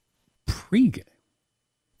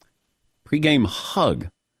 Pregame hug.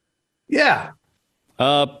 Yeah.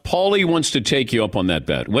 Paulie wants to take you up on that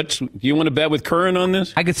bet. Do you want to bet with Curran on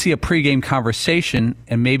this? I could see a pregame conversation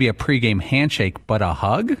and maybe a pregame handshake, but a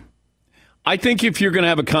hug? I think if you're going to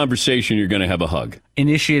have a conversation, you're going to have a hug.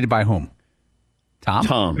 Initiated by whom?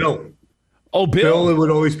 Tom? Bill. Oh, Bill. Bill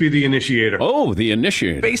would always be the initiator. Oh, the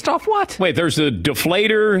initiator. Based off what? Wait, there's the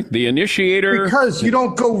deflator, the initiator. Because you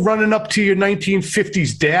don't go running up to your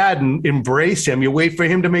 1950s dad and embrace him. You wait for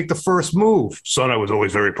him to make the first move. Son, I was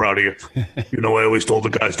always very proud of you. I always told the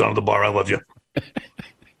guys down at the bar, I love you.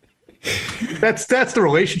 That's the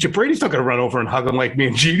relationship. Brady's not going to run over and hug him like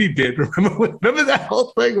Mangini did. Remember that whole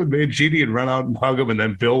thing with Mangini would run out and hug him, and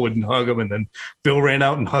then Bill wouldn't hug him, and then Bill ran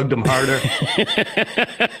out and hugged him harder.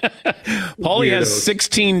 Paulie has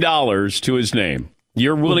 $16 to his name.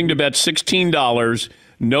 You're willing to bet $16,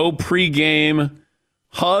 no pregame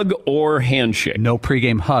hug or handshake? No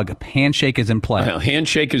pregame hug. Handshake is in play.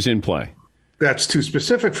 Handshake is in play. That's too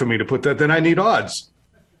specific for me to put that. Then I need odds.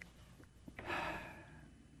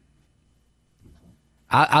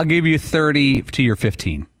 I'll give you 30 to your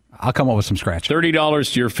 15. I'll come up with some scratch.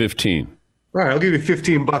 $30 to your 15. All right, I'll give you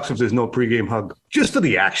 $15 if there's no pregame hug. Just for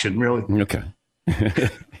the action, really. Okay.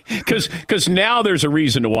 Because now there's a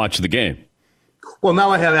reason to watch the game. Well, now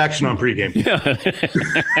I have action on pregame.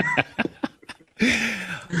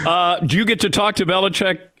 Yeah. Do you get to talk to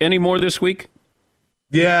Belichick any more this week?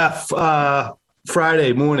 Yeah,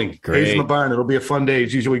 Friday morning. Great. Hayes in the barn. It'll be a fun day.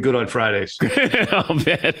 It's usually good on Fridays. I'll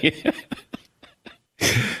bet. Yeah.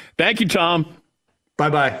 Thank you, Tom.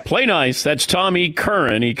 Bye-bye. Play nice. That's Tom E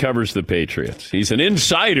Curran. He covers the Patriots. He's an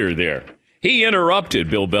insider there. He interrupted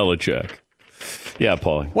Bill Belichick. Yeah,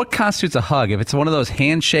 Paulie. What constitutes a hug? If it's one of those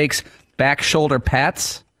handshakes, back shoulder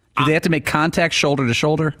pats, do they have to make contact shoulder to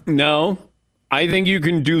shoulder? No. I think you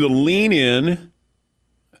can do the lean in,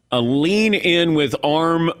 a lean in with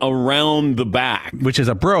arm around the back. Which is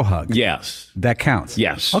a bro hug. Yes. That counts.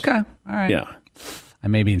 Yes. Okay. All right. Yeah. I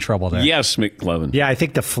may be in trouble there. Yes, McLevin. Yeah, I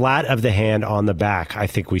think the flat of the hand on the back, I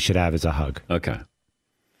think we should have as a hug. Okay.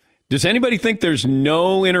 Does anybody think there's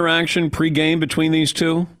no interaction pregame between these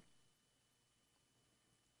two?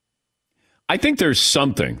 I think there's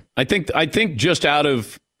something. I think just out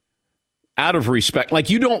of out of respect, like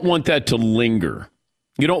you don't want that to linger.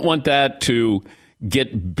 You don't want that to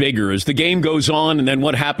get bigger as the game goes on, and then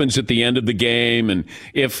what happens at the end of the game. And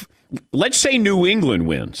if, let's say, New England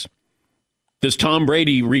wins, does Tom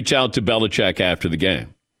Brady reach out to Belichick after the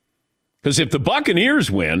game? Because if the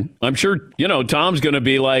Buccaneers win, I'm sure, Tom's going to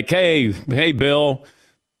be like, hey, Bill,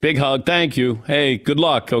 big hug, thank you. Hey, good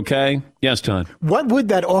luck, okay? Yes, Tom. What would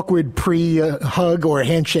that awkward pre-hug or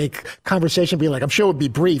handshake conversation be like? I'm sure it would be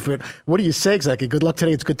brief, but what do you say exactly? Good luck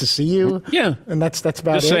today, it's good to see you? Yeah. And that's about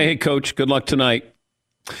Just it? say, hey, Coach, good luck tonight.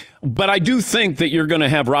 But I do think that you're going to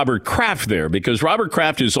have Robert Kraft there, because Robert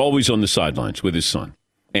Kraft is always on the sidelines with his son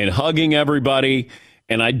and hugging everybody,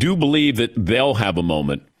 and I do believe that they'll have a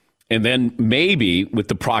moment. And then maybe with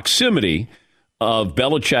the proximity of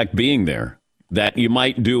Belichick being there, that you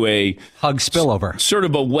might do a hug spillover, sort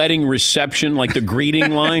of a wedding reception, like the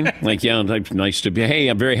greeting line. Like, yeah, nice to be. Hey,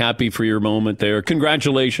 I'm very happy for your moment there.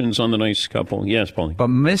 Congratulations on the nice couple. Yes, Paulie. But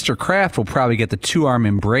Mr. Kraft will probably get the 2-arm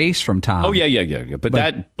embrace from Tom. Oh, yeah.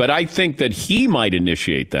 But I think that he might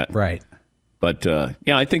initiate that. Right. But,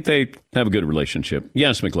 I think they have a good relationship.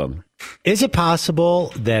 Yes, McLovin. Is it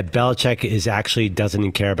possible that Belichick doesn't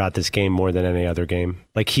even care about this game more than any other game?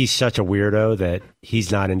 Like, he's such a weirdo that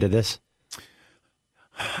he's not into this?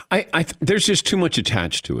 There's just too much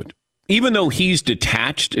attached to it. Even though he's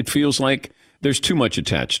detached, it feels like there's too much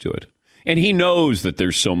attached to it. And he knows that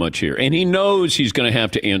there's so much here. And he knows he's going to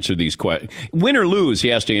have to answer these questions. Win or lose, he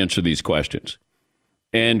has to answer these questions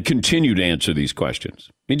and continue to answer these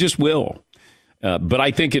questions. He just will. But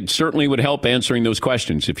I think it certainly would help answering those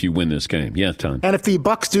questions if you win this game. Yeah, Tom. And if the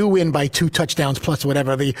Bucs do win by 2 touchdowns plus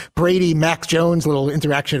whatever, the Brady-Mac Jones little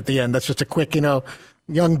interaction at the end, that's just a quick,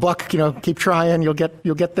 young buck, keep trying, you'll get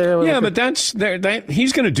there. Yeah, but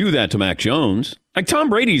he's going to do that to Mac Jones. Like, Tom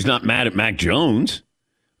Brady's not mad at Mac Jones.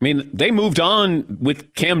 I mean, they moved on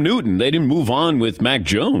with Cam Newton. They didn't move on with Mac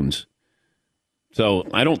Jones. So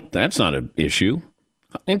that's not an issue.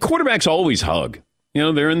 And quarterbacks always hug.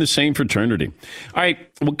 They're in the same fraternity. All right,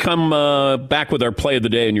 we'll come back with our play of the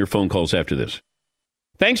day and your phone calls after this.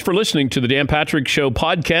 Thanks for listening to the Dan Patrick Show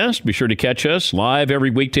podcast. Be sure to catch us live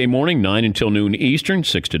every weekday morning, 9 until noon Eastern,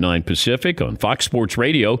 6 to 9 Pacific on Fox Sports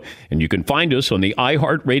Radio. And you can find us on the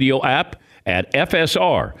iHeartRadio app at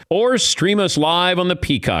FSR or stream us live on the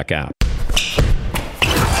Peacock app.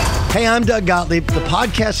 Hey, I'm Doug Gottlieb. The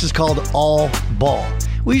podcast is called All Ball.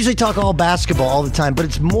 We usually talk all basketball all the time, but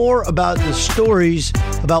it's more about the stories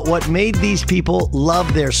about what made these people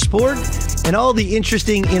love their sport and all the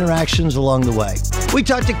interesting interactions along the way. We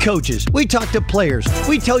talk to coaches. We talk to players.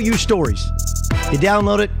 We tell you stories. You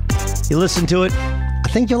download it. You listen to it. I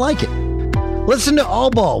think you'll like it. Listen to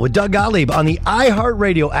All Ball with Doug Gottlieb on the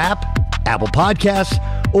iHeartRadio app, Apple Podcasts,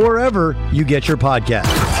 or wherever you get your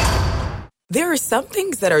podcasts. There are some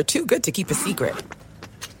things that are too good to keep a secret.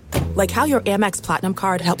 Like how your Amex Platinum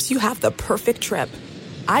card helps you have the perfect trip.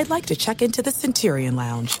 I'd like to check into the Centurion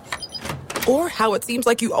Lounge. Or how it seems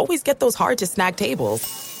like you always get those hard-to-snag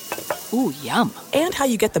tables. Ooh, yum. And how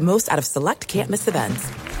you get the most out of select can't-miss events.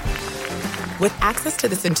 With access to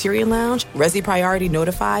the Centurion Lounge, Resi Priority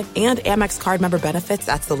Notified, and Amex card member benefits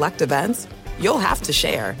at select events, you'll have to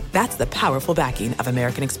share. That's the powerful backing of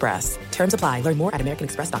American Express. Terms apply. Learn more at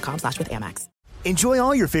americanexpress.com/withAmex. Enjoy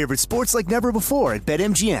all your favorite sports like never before at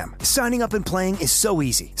BetMGM. Signing up and playing is so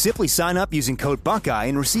easy. Simply sign up using code Buckeye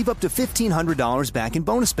and receive up to $1,500 back in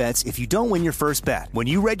bonus bets if you don't win your first bet. When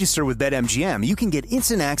you register with BetMGM, you can get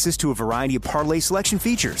instant access to a variety of parlay selection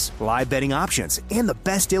features, live betting options, and the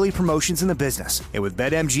best daily promotions in the business. And with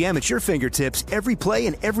BetMGM at your fingertips, every play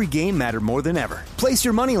and every game matter more than ever. Place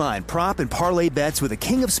your moneyline, prop, and parlay bets with the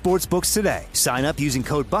king of sportsbooks today. Sign up using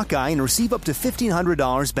code Buckeye and receive up to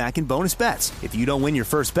 $1,500 back in bonus bets if you don't win your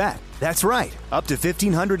first bet. That's right, up to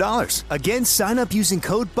 $1,500. Again, sign up using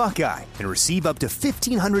code Buckeye and receive up to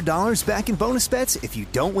 $1,500 back in bonus bets if you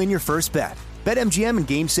don't win your first bet. BetMGM and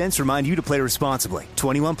GameSense remind you to play responsibly.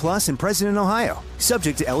 21 plus and present in Ohio.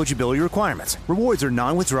 Subject to eligibility requirements. Rewards are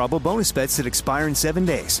non-withdrawable bonus bets that expire in 7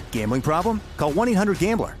 days. Gambling problem? Call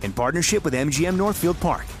 1-800-GAMBLER in partnership with MGM Northfield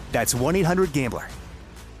Park. That's 1-800-GAMBLER.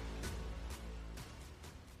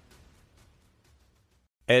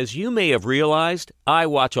 As you may have realized, I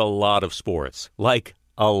watch a lot of sports. Like,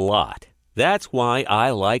 a lot. That's why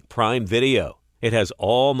I like Prime Video. It has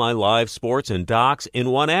all my live sports and docs in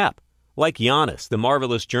one app. Like Giannis, The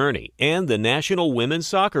Marvelous Journey, and the National Women's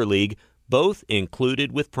Soccer League, both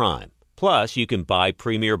included with Prime. Plus, you can buy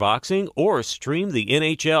Premier Boxing or stream the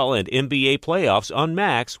NHL and NBA playoffs on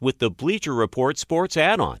Max with the Bleacher Report Sports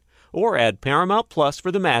add-on, or add Paramount Plus for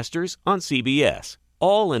the Masters on CBS.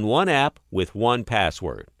 All in one app with one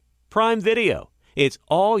password. Prime Video. It's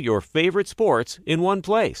all your favorite sports in one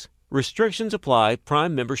place. Restrictions apply.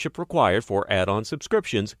 Prime membership required for add-on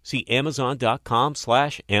subscriptions. See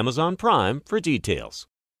Amazon.com/Amazon Prime for details.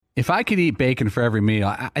 If I could eat bacon for every meal,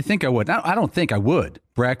 I think I would. I don't think I would.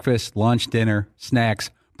 Breakfast, lunch, dinner,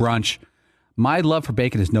 snacks, brunch. My love for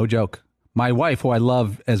bacon is no joke. My wife, who I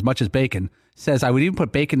love as much as bacon, says I would even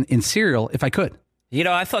put bacon in cereal if I could. You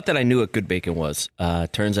know, I thought that I knew what good bacon was.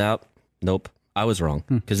 Turns out, nope, I was wrong.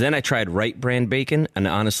 Because then I tried Right Brand bacon, and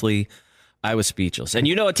honestly, I was speechless. And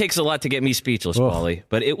you know it takes a lot to get me speechless, Paulie,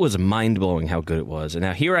 but it was mind-blowing how good it was. And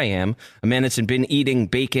now here I am, a man that's been eating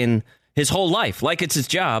bacon his whole life, like it's his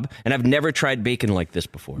job, and I've never tried bacon like this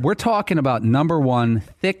before. We're talking about number one,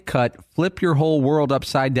 thick-cut, flip your whole world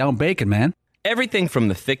upside-down bacon, man. Everything from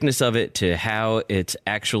the thickness of it to how it's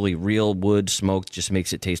actually real wood smoked just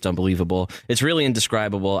makes it taste unbelievable. It's really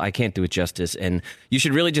indescribable. I can't do it justice, and you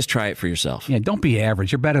should really just try it for yourself. Yeah, don't be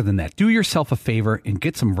average. You're better than that. Do yourself a favor and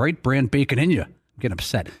get some Right Brand bacon in you. I'm getting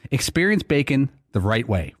upset. Experience bacon the right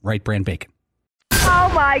way. Right Brand bacon.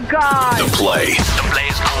 Oh, my God. The play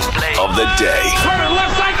of the day. Turn it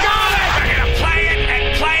left, I got it. They're going to play it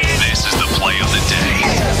and play it. This is the play of the day.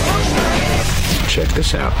 Check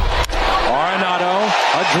this out. Arenado,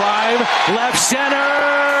 a drive, left center,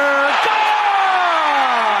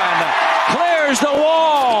 gone! Clears the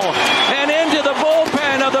wall and into the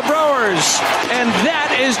bullpen of the Brewers. And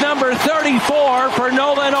that is number 34 for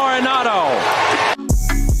Nolan Arenado.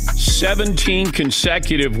 17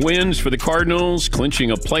 consecutive wins for the Cardinals,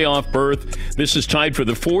 clinching a playoff berth. This is tied for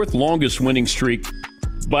the fourth longest winning streak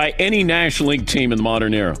by any National League team in the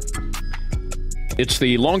modern era. It's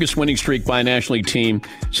the longest winning streak by a National League team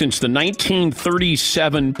since the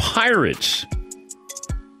 1937 Pirates.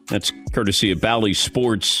 That's courtesy of Bally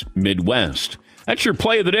Sports Midwest. That's your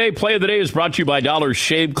play of the day. Play of the day is brought to you by Dollar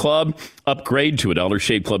Shave Club. Upgrade to a Dollar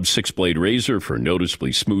Shave Club 6-blade razor for a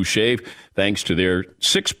noticeably smooth shave thanks to their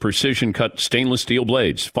 6 precision-cut stainless steel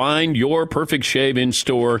blades. Find your perfect shave in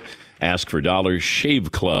store. Ask for Dollar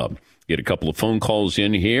Shave Club. Get a couple of phone calls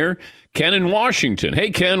in here. Ken in Washington.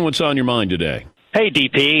 Hey, Ken, what's on your mind today? Hey,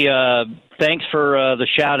 DP. Thanks for the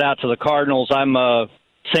shout-out to the Cardinals. I'm a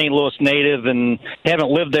St. Louis native and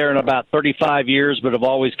haven't lived there in about 35 years, but have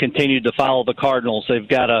always continued to follow the Cardinals. They've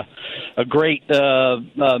got a great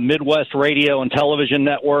Midwest radio and television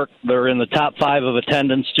network. They're in the top 5 of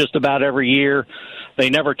attendance just about every year. They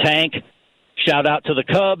never tank. Shout-out to the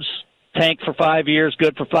Cubs. Tank for 5 years,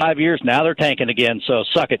 good for 5 years. Now they're tanking again, so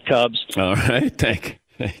suck it, Cubs. All right, thank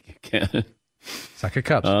you, Ken. Suck it,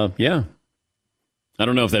 Cubs. Yeah. I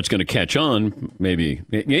don't know if that's going to catch on. Maybe.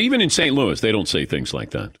 Even in St. Louis, they don't say things like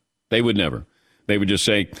that. They would never. They would just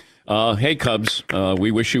say, hey, Cubs, we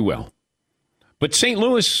wish you well. But St.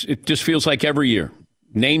 Louis, it just feels like every year.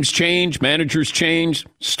 Names change, managers change,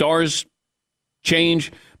 stars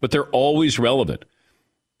change, but they're always relevant.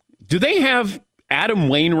 Do they have Adam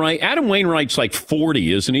Wainwright? Adam Wainwright's like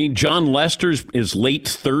 40, isn't he? John Lester's is late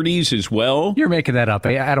 30s as well. You're making that up.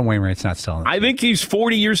 Adam Wainwright's not still in. I think he's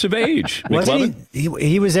 40 years of age. Wasn't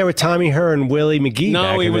he was there with Tommy Herr and Willie McGee.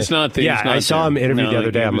 No, he was not there. Yeah, I saw him interviewed the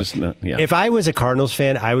other day. Yeah. If I was a Cardinals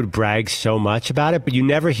fan, I would brag so much about it, but you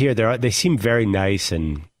never hear they seem very nice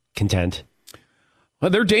and content.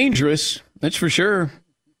 Well, they're dangerous. That's for sure.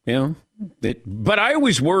 You know, but I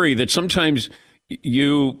always worry that sometimes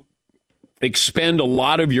you expend a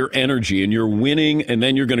lot of your energy and you're winning, and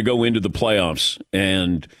then you're going to go into the playoffs.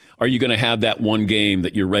 And are you going to have that one game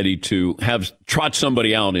that you're ready to trot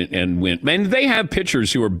somebody out and win? Man, they have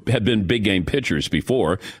pitchers who have been big game pitchers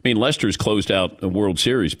before. I mean, Lester's closed out a World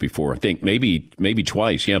Series before. I think maybe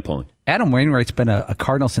twice. Yeah, Paul. Adam Wainwright's been a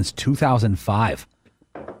Cardinal since 2005.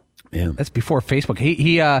 Yeah, that's before Facebook.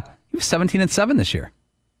 He was 17-7 this year.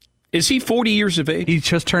 Is he 40 years of age? He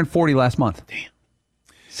just turned 40 last month. Damn.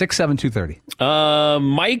 6'7", 230.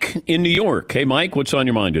 Mike in New York. Hey, Mike, what's on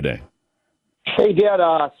your mind today? Hey, Dad,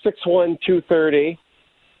 6'1", 230.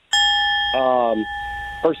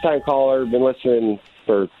 First time caller, been listening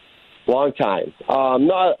for a long time.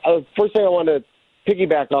 First thing I wanted to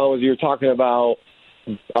piggyback on was you were talking about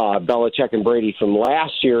Belichick and Brady from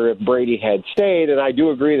last year if Brady had stayed, and I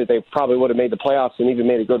do agree that they probably would have made the playoffs and even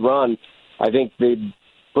made a good run. I think the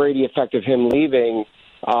Brady effect of him leaving,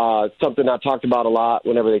 something not talked about a lot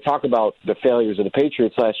whenever they talk about the failures of the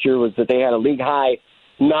Patriots last year, was that they had a league-high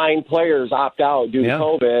 9 players opt out due to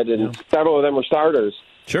COVID, and several of them were starters.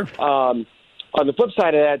 Sure. On the flip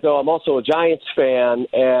side of that, though, I'm also a Giants fan,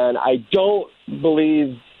 and I don't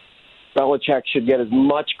believe Belichick should get as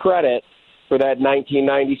much credit for that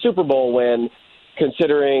 1990 Super Bowl win,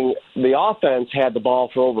 considering the offense had the ball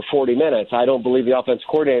for over 40 minutes. I don't believe the offense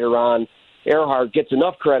coordinator, Ron, Earhart gets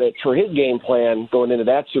enough credit for his game plan going into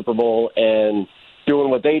that Super Bowl and doing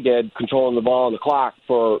what they did, controlling the ball and the clock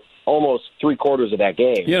for almost 3/4 of that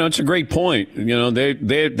game. It's a great point.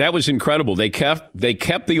 That was incredible. They kept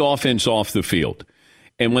the offense off the field.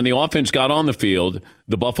 And when the offense got on the field,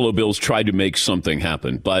 the Buffalo Bills tried to make something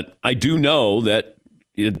happen. But I do know that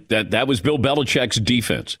that was Bill Belichick's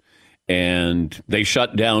defense. And they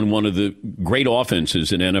shut down one of the great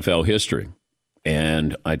offenses in NFL history.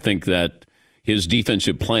 And I think that his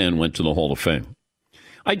defensive plan went to the Hall of Fame.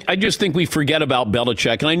 I just think we forget about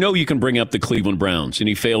Belichick. And I know you can bring up the Cleveland Browns, and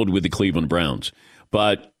he failed with the Cleveland Browns.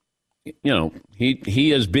 But, he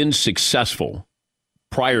has been successful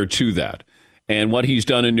prior to that. And what he's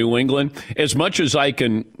done in New England, as much as I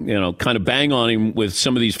can, kind of bang on him with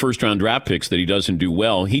some of these first-round draft picks that he doesn't do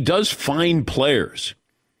well, he does find players.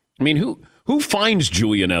 I mean, who finds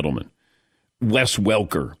Julian Edelman, Wes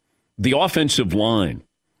Welker, the offensive line?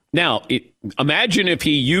 Now, imagine if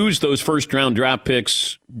he used those first-round draft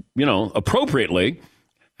picks, appropriately,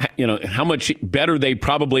 how much better they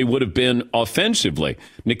probably would have been offensively.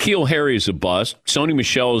 N'Keal Harry is a bust. Sony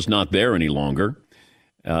Michel is not there any longer.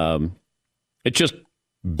 It just,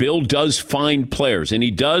 Bill does find players, and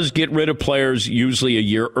he does get rid of players usually a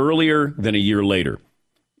year earlier than a year later.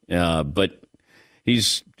 But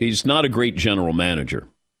he's not a great general manager.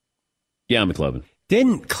 Yeah, McLevin.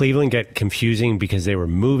 Didn't Cleveland get confusing because they were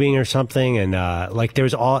moving or something? And I look at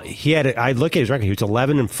his record. He was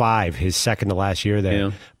 11-5 his second to last year there.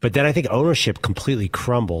 Yeah. But then I think ownership completely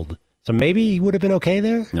crumbled. So maybe he would have been okay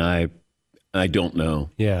there? I don't know.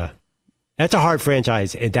 Yeah. That's a hard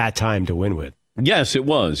franchise at that time to win with. Yes, it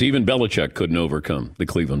was. Even Belichick couldn't overcome the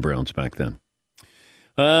Cleveland Browns back then.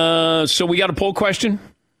 So we got a poll question?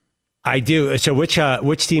 I do. So which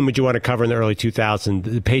team would you want to cover in the early 2000s?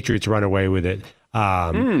 The Patriots run away with it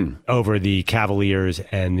over the Cavaliers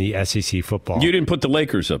and the SEC football. You didn't put the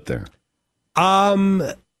Lakers up there. I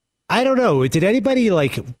don't know. Did anybody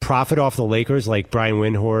profit off the Lakers like Brian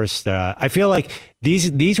Windhorst? I feel like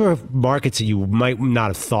these were markets that you might not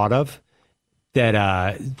have thought of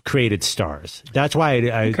that created stars. That's why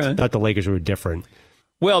I thought the Lakers were different.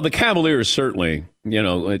 Well, the Cavaliers certainly,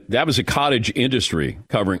 that was a cottage industry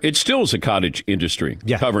covering. It still is a cottage industry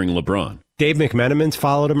covering LeBron. Dave McMenamin's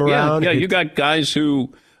followed him around. Yeah, you got guys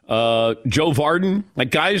who, Joe Varden,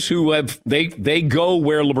 guys who they go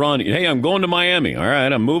where LeBron. Hey, I'm going to Miami. All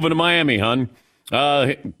right, I'm moving to Miami, hon.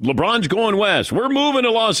 LeBron's going west. We're moving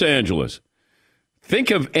to Los Angeles. Think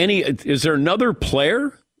of is there another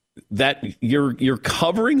player that you're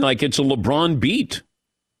covering like it's a LeBron beat?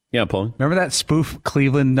 Yeah, Paul. Remember that spoof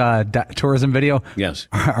Cleveland tourism video? Yes.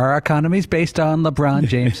 Our economy's based on LeBron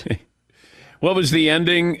James. What was the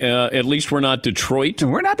ending? At least we're not Detroit.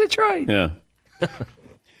 We're not Detroit. Yeah.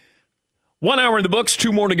 1 hour in the books,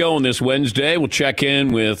 2 more to go on this Wednesday. We'll check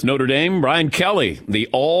in with Notre Dame. Brian Kelly, the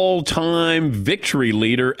all-time victory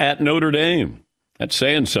leader at Notre Dame. That's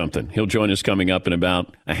saying something. He'll join us coming up in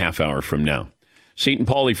about a half hour from now. Seton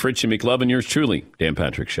Pauly, Fritz, and McLovin, yours truly, Dan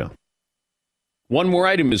Patrick Show. One more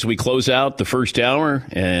item as we close out the first hour,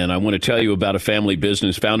 and I want to tell you about a family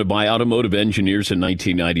business founded by automotive engineers in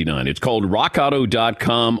 1999. It's called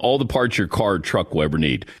rockauto.com, all the parts your car or truck will ever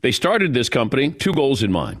need. They started this company, 2 goals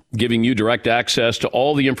in mind, giving you direct access to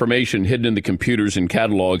all the information hidden in the computers and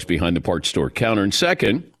catalogs behind the parts store counter. And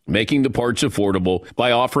second, making the parts affordable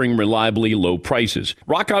by offering reliably low prices.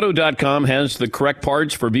 RockAuto.com has the correct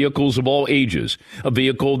parts for vehicles of all ages. A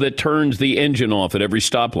vehicle that turns the engine off at every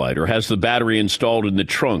stoplight or has the battery installed in the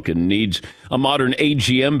trunk and needs a modern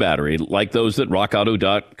AGM battery like those that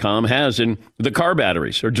RockAuto.com has. And the car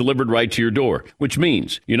batteries are delivered right to your door, which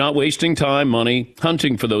means you're not wasting time, money,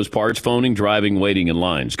 hunting for those parts, phoning, driving, waiting in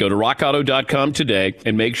lines. Go to RockAuto.com today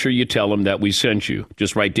and make sure you tell them that we sent you.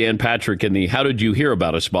 Just write Dan Patrick in the How Did You Hear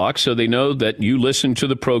About Us box so they know that you listen to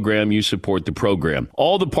the program, you support the program.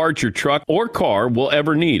 All the parts your truck or car will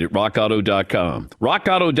ever need at rockauto.com.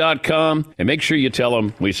 Rockauto.com, and make sure you tell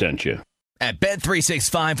them we sent you. At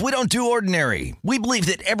Bet365, we don't do ordinary. We believe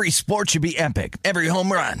that every sport should be epic. Every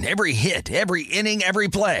home run, every hit, every inning, every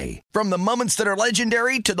play. From the moments that are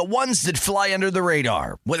legendary to the ones that fly under the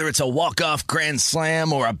radar. Whether it's a walk-off grand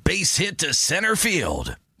slam or a base hit to center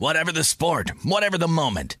field. Whatever the sport, whatever the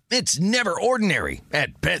moment, it's never ordinary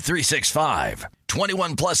at Bet365.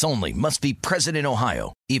 21 plus only. Must be present in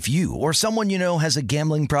Ohio. If you or someone you know has a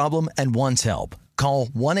gambling problem and wants help, call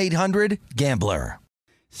 1-800-GAMBLER.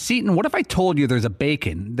 Seton, what if I told you there's a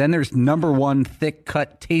bacon, then there's number one thick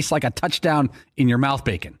cut, tastes like a touchdown in your mouth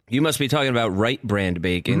bacon? You must be talking about Wright brand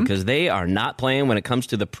bacon because they are not playing when it comes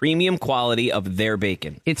to the premium quality of their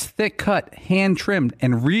bacon. It's thick cut, hand trimmed,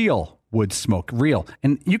 and real. wood smoke, real.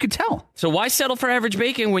 And you could tell. So why settle for average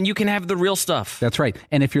bacon when you can have the real stuff? That's right.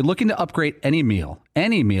 And if you're looking to upgrade any meal,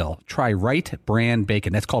 try Right Brand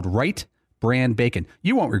Bacon. That's called Right Brand Bacon.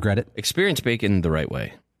 You won't regret it. Experience bacon the right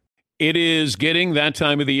way. It is getting that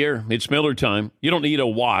time of the year. It's Miller time. You don't need a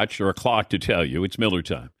watch or a clock to tell you. It's Miller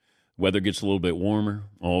time. Weather gets a little bit warmer.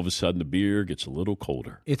 All of a sudden, the beer gets a little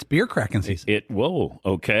colder. It's beer cracking season. Whoa,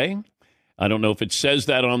 okay. I don't know if it says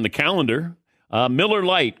that on the calendar. Miller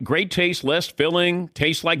Lite, great taste, less filling,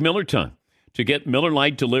 tastes like Miller time. To get Miller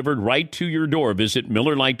Lite delivered right to your door, visit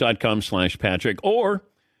MillerLite.com/Patrick, or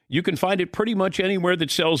you can find it pretty much anywhere that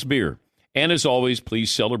sells beer. And as always, please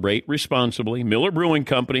celebrate responsibly. Miller Brewing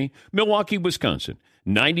Company, Milwaukee, Wisconsin.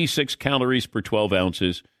 96 calories per 12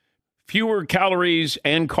 ounces. Fewer calories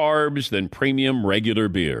and carbs than premium regular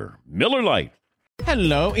beer. Miller Lite.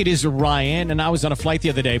 Hello, it is Ryan, and I was on a flight the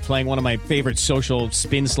other day playing one of my favorite social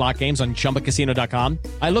spin slot games on ChumbaCasino.com.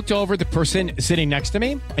 I looked over at the person sitting next to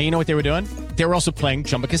me, and you know what they were doing? They were also playing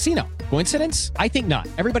Chumba Casino. Coincidence? I think not.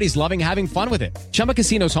 Everybody's loving having fun with it. Chumba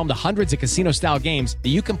Casino is home to hundreds of casino-style games that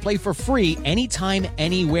you can play for free anytime,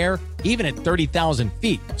 anywhere, even at 30,000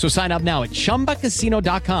 feet. So sign up now at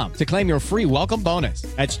ChumbaCasino.com to claim your free welcome bonus.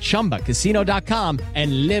 That's ChumbaCasino.com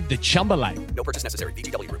and live the Chumba life. No purchase necessary.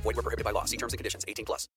 VGW. Void where prohibited by law. See terms and conditions. 18+.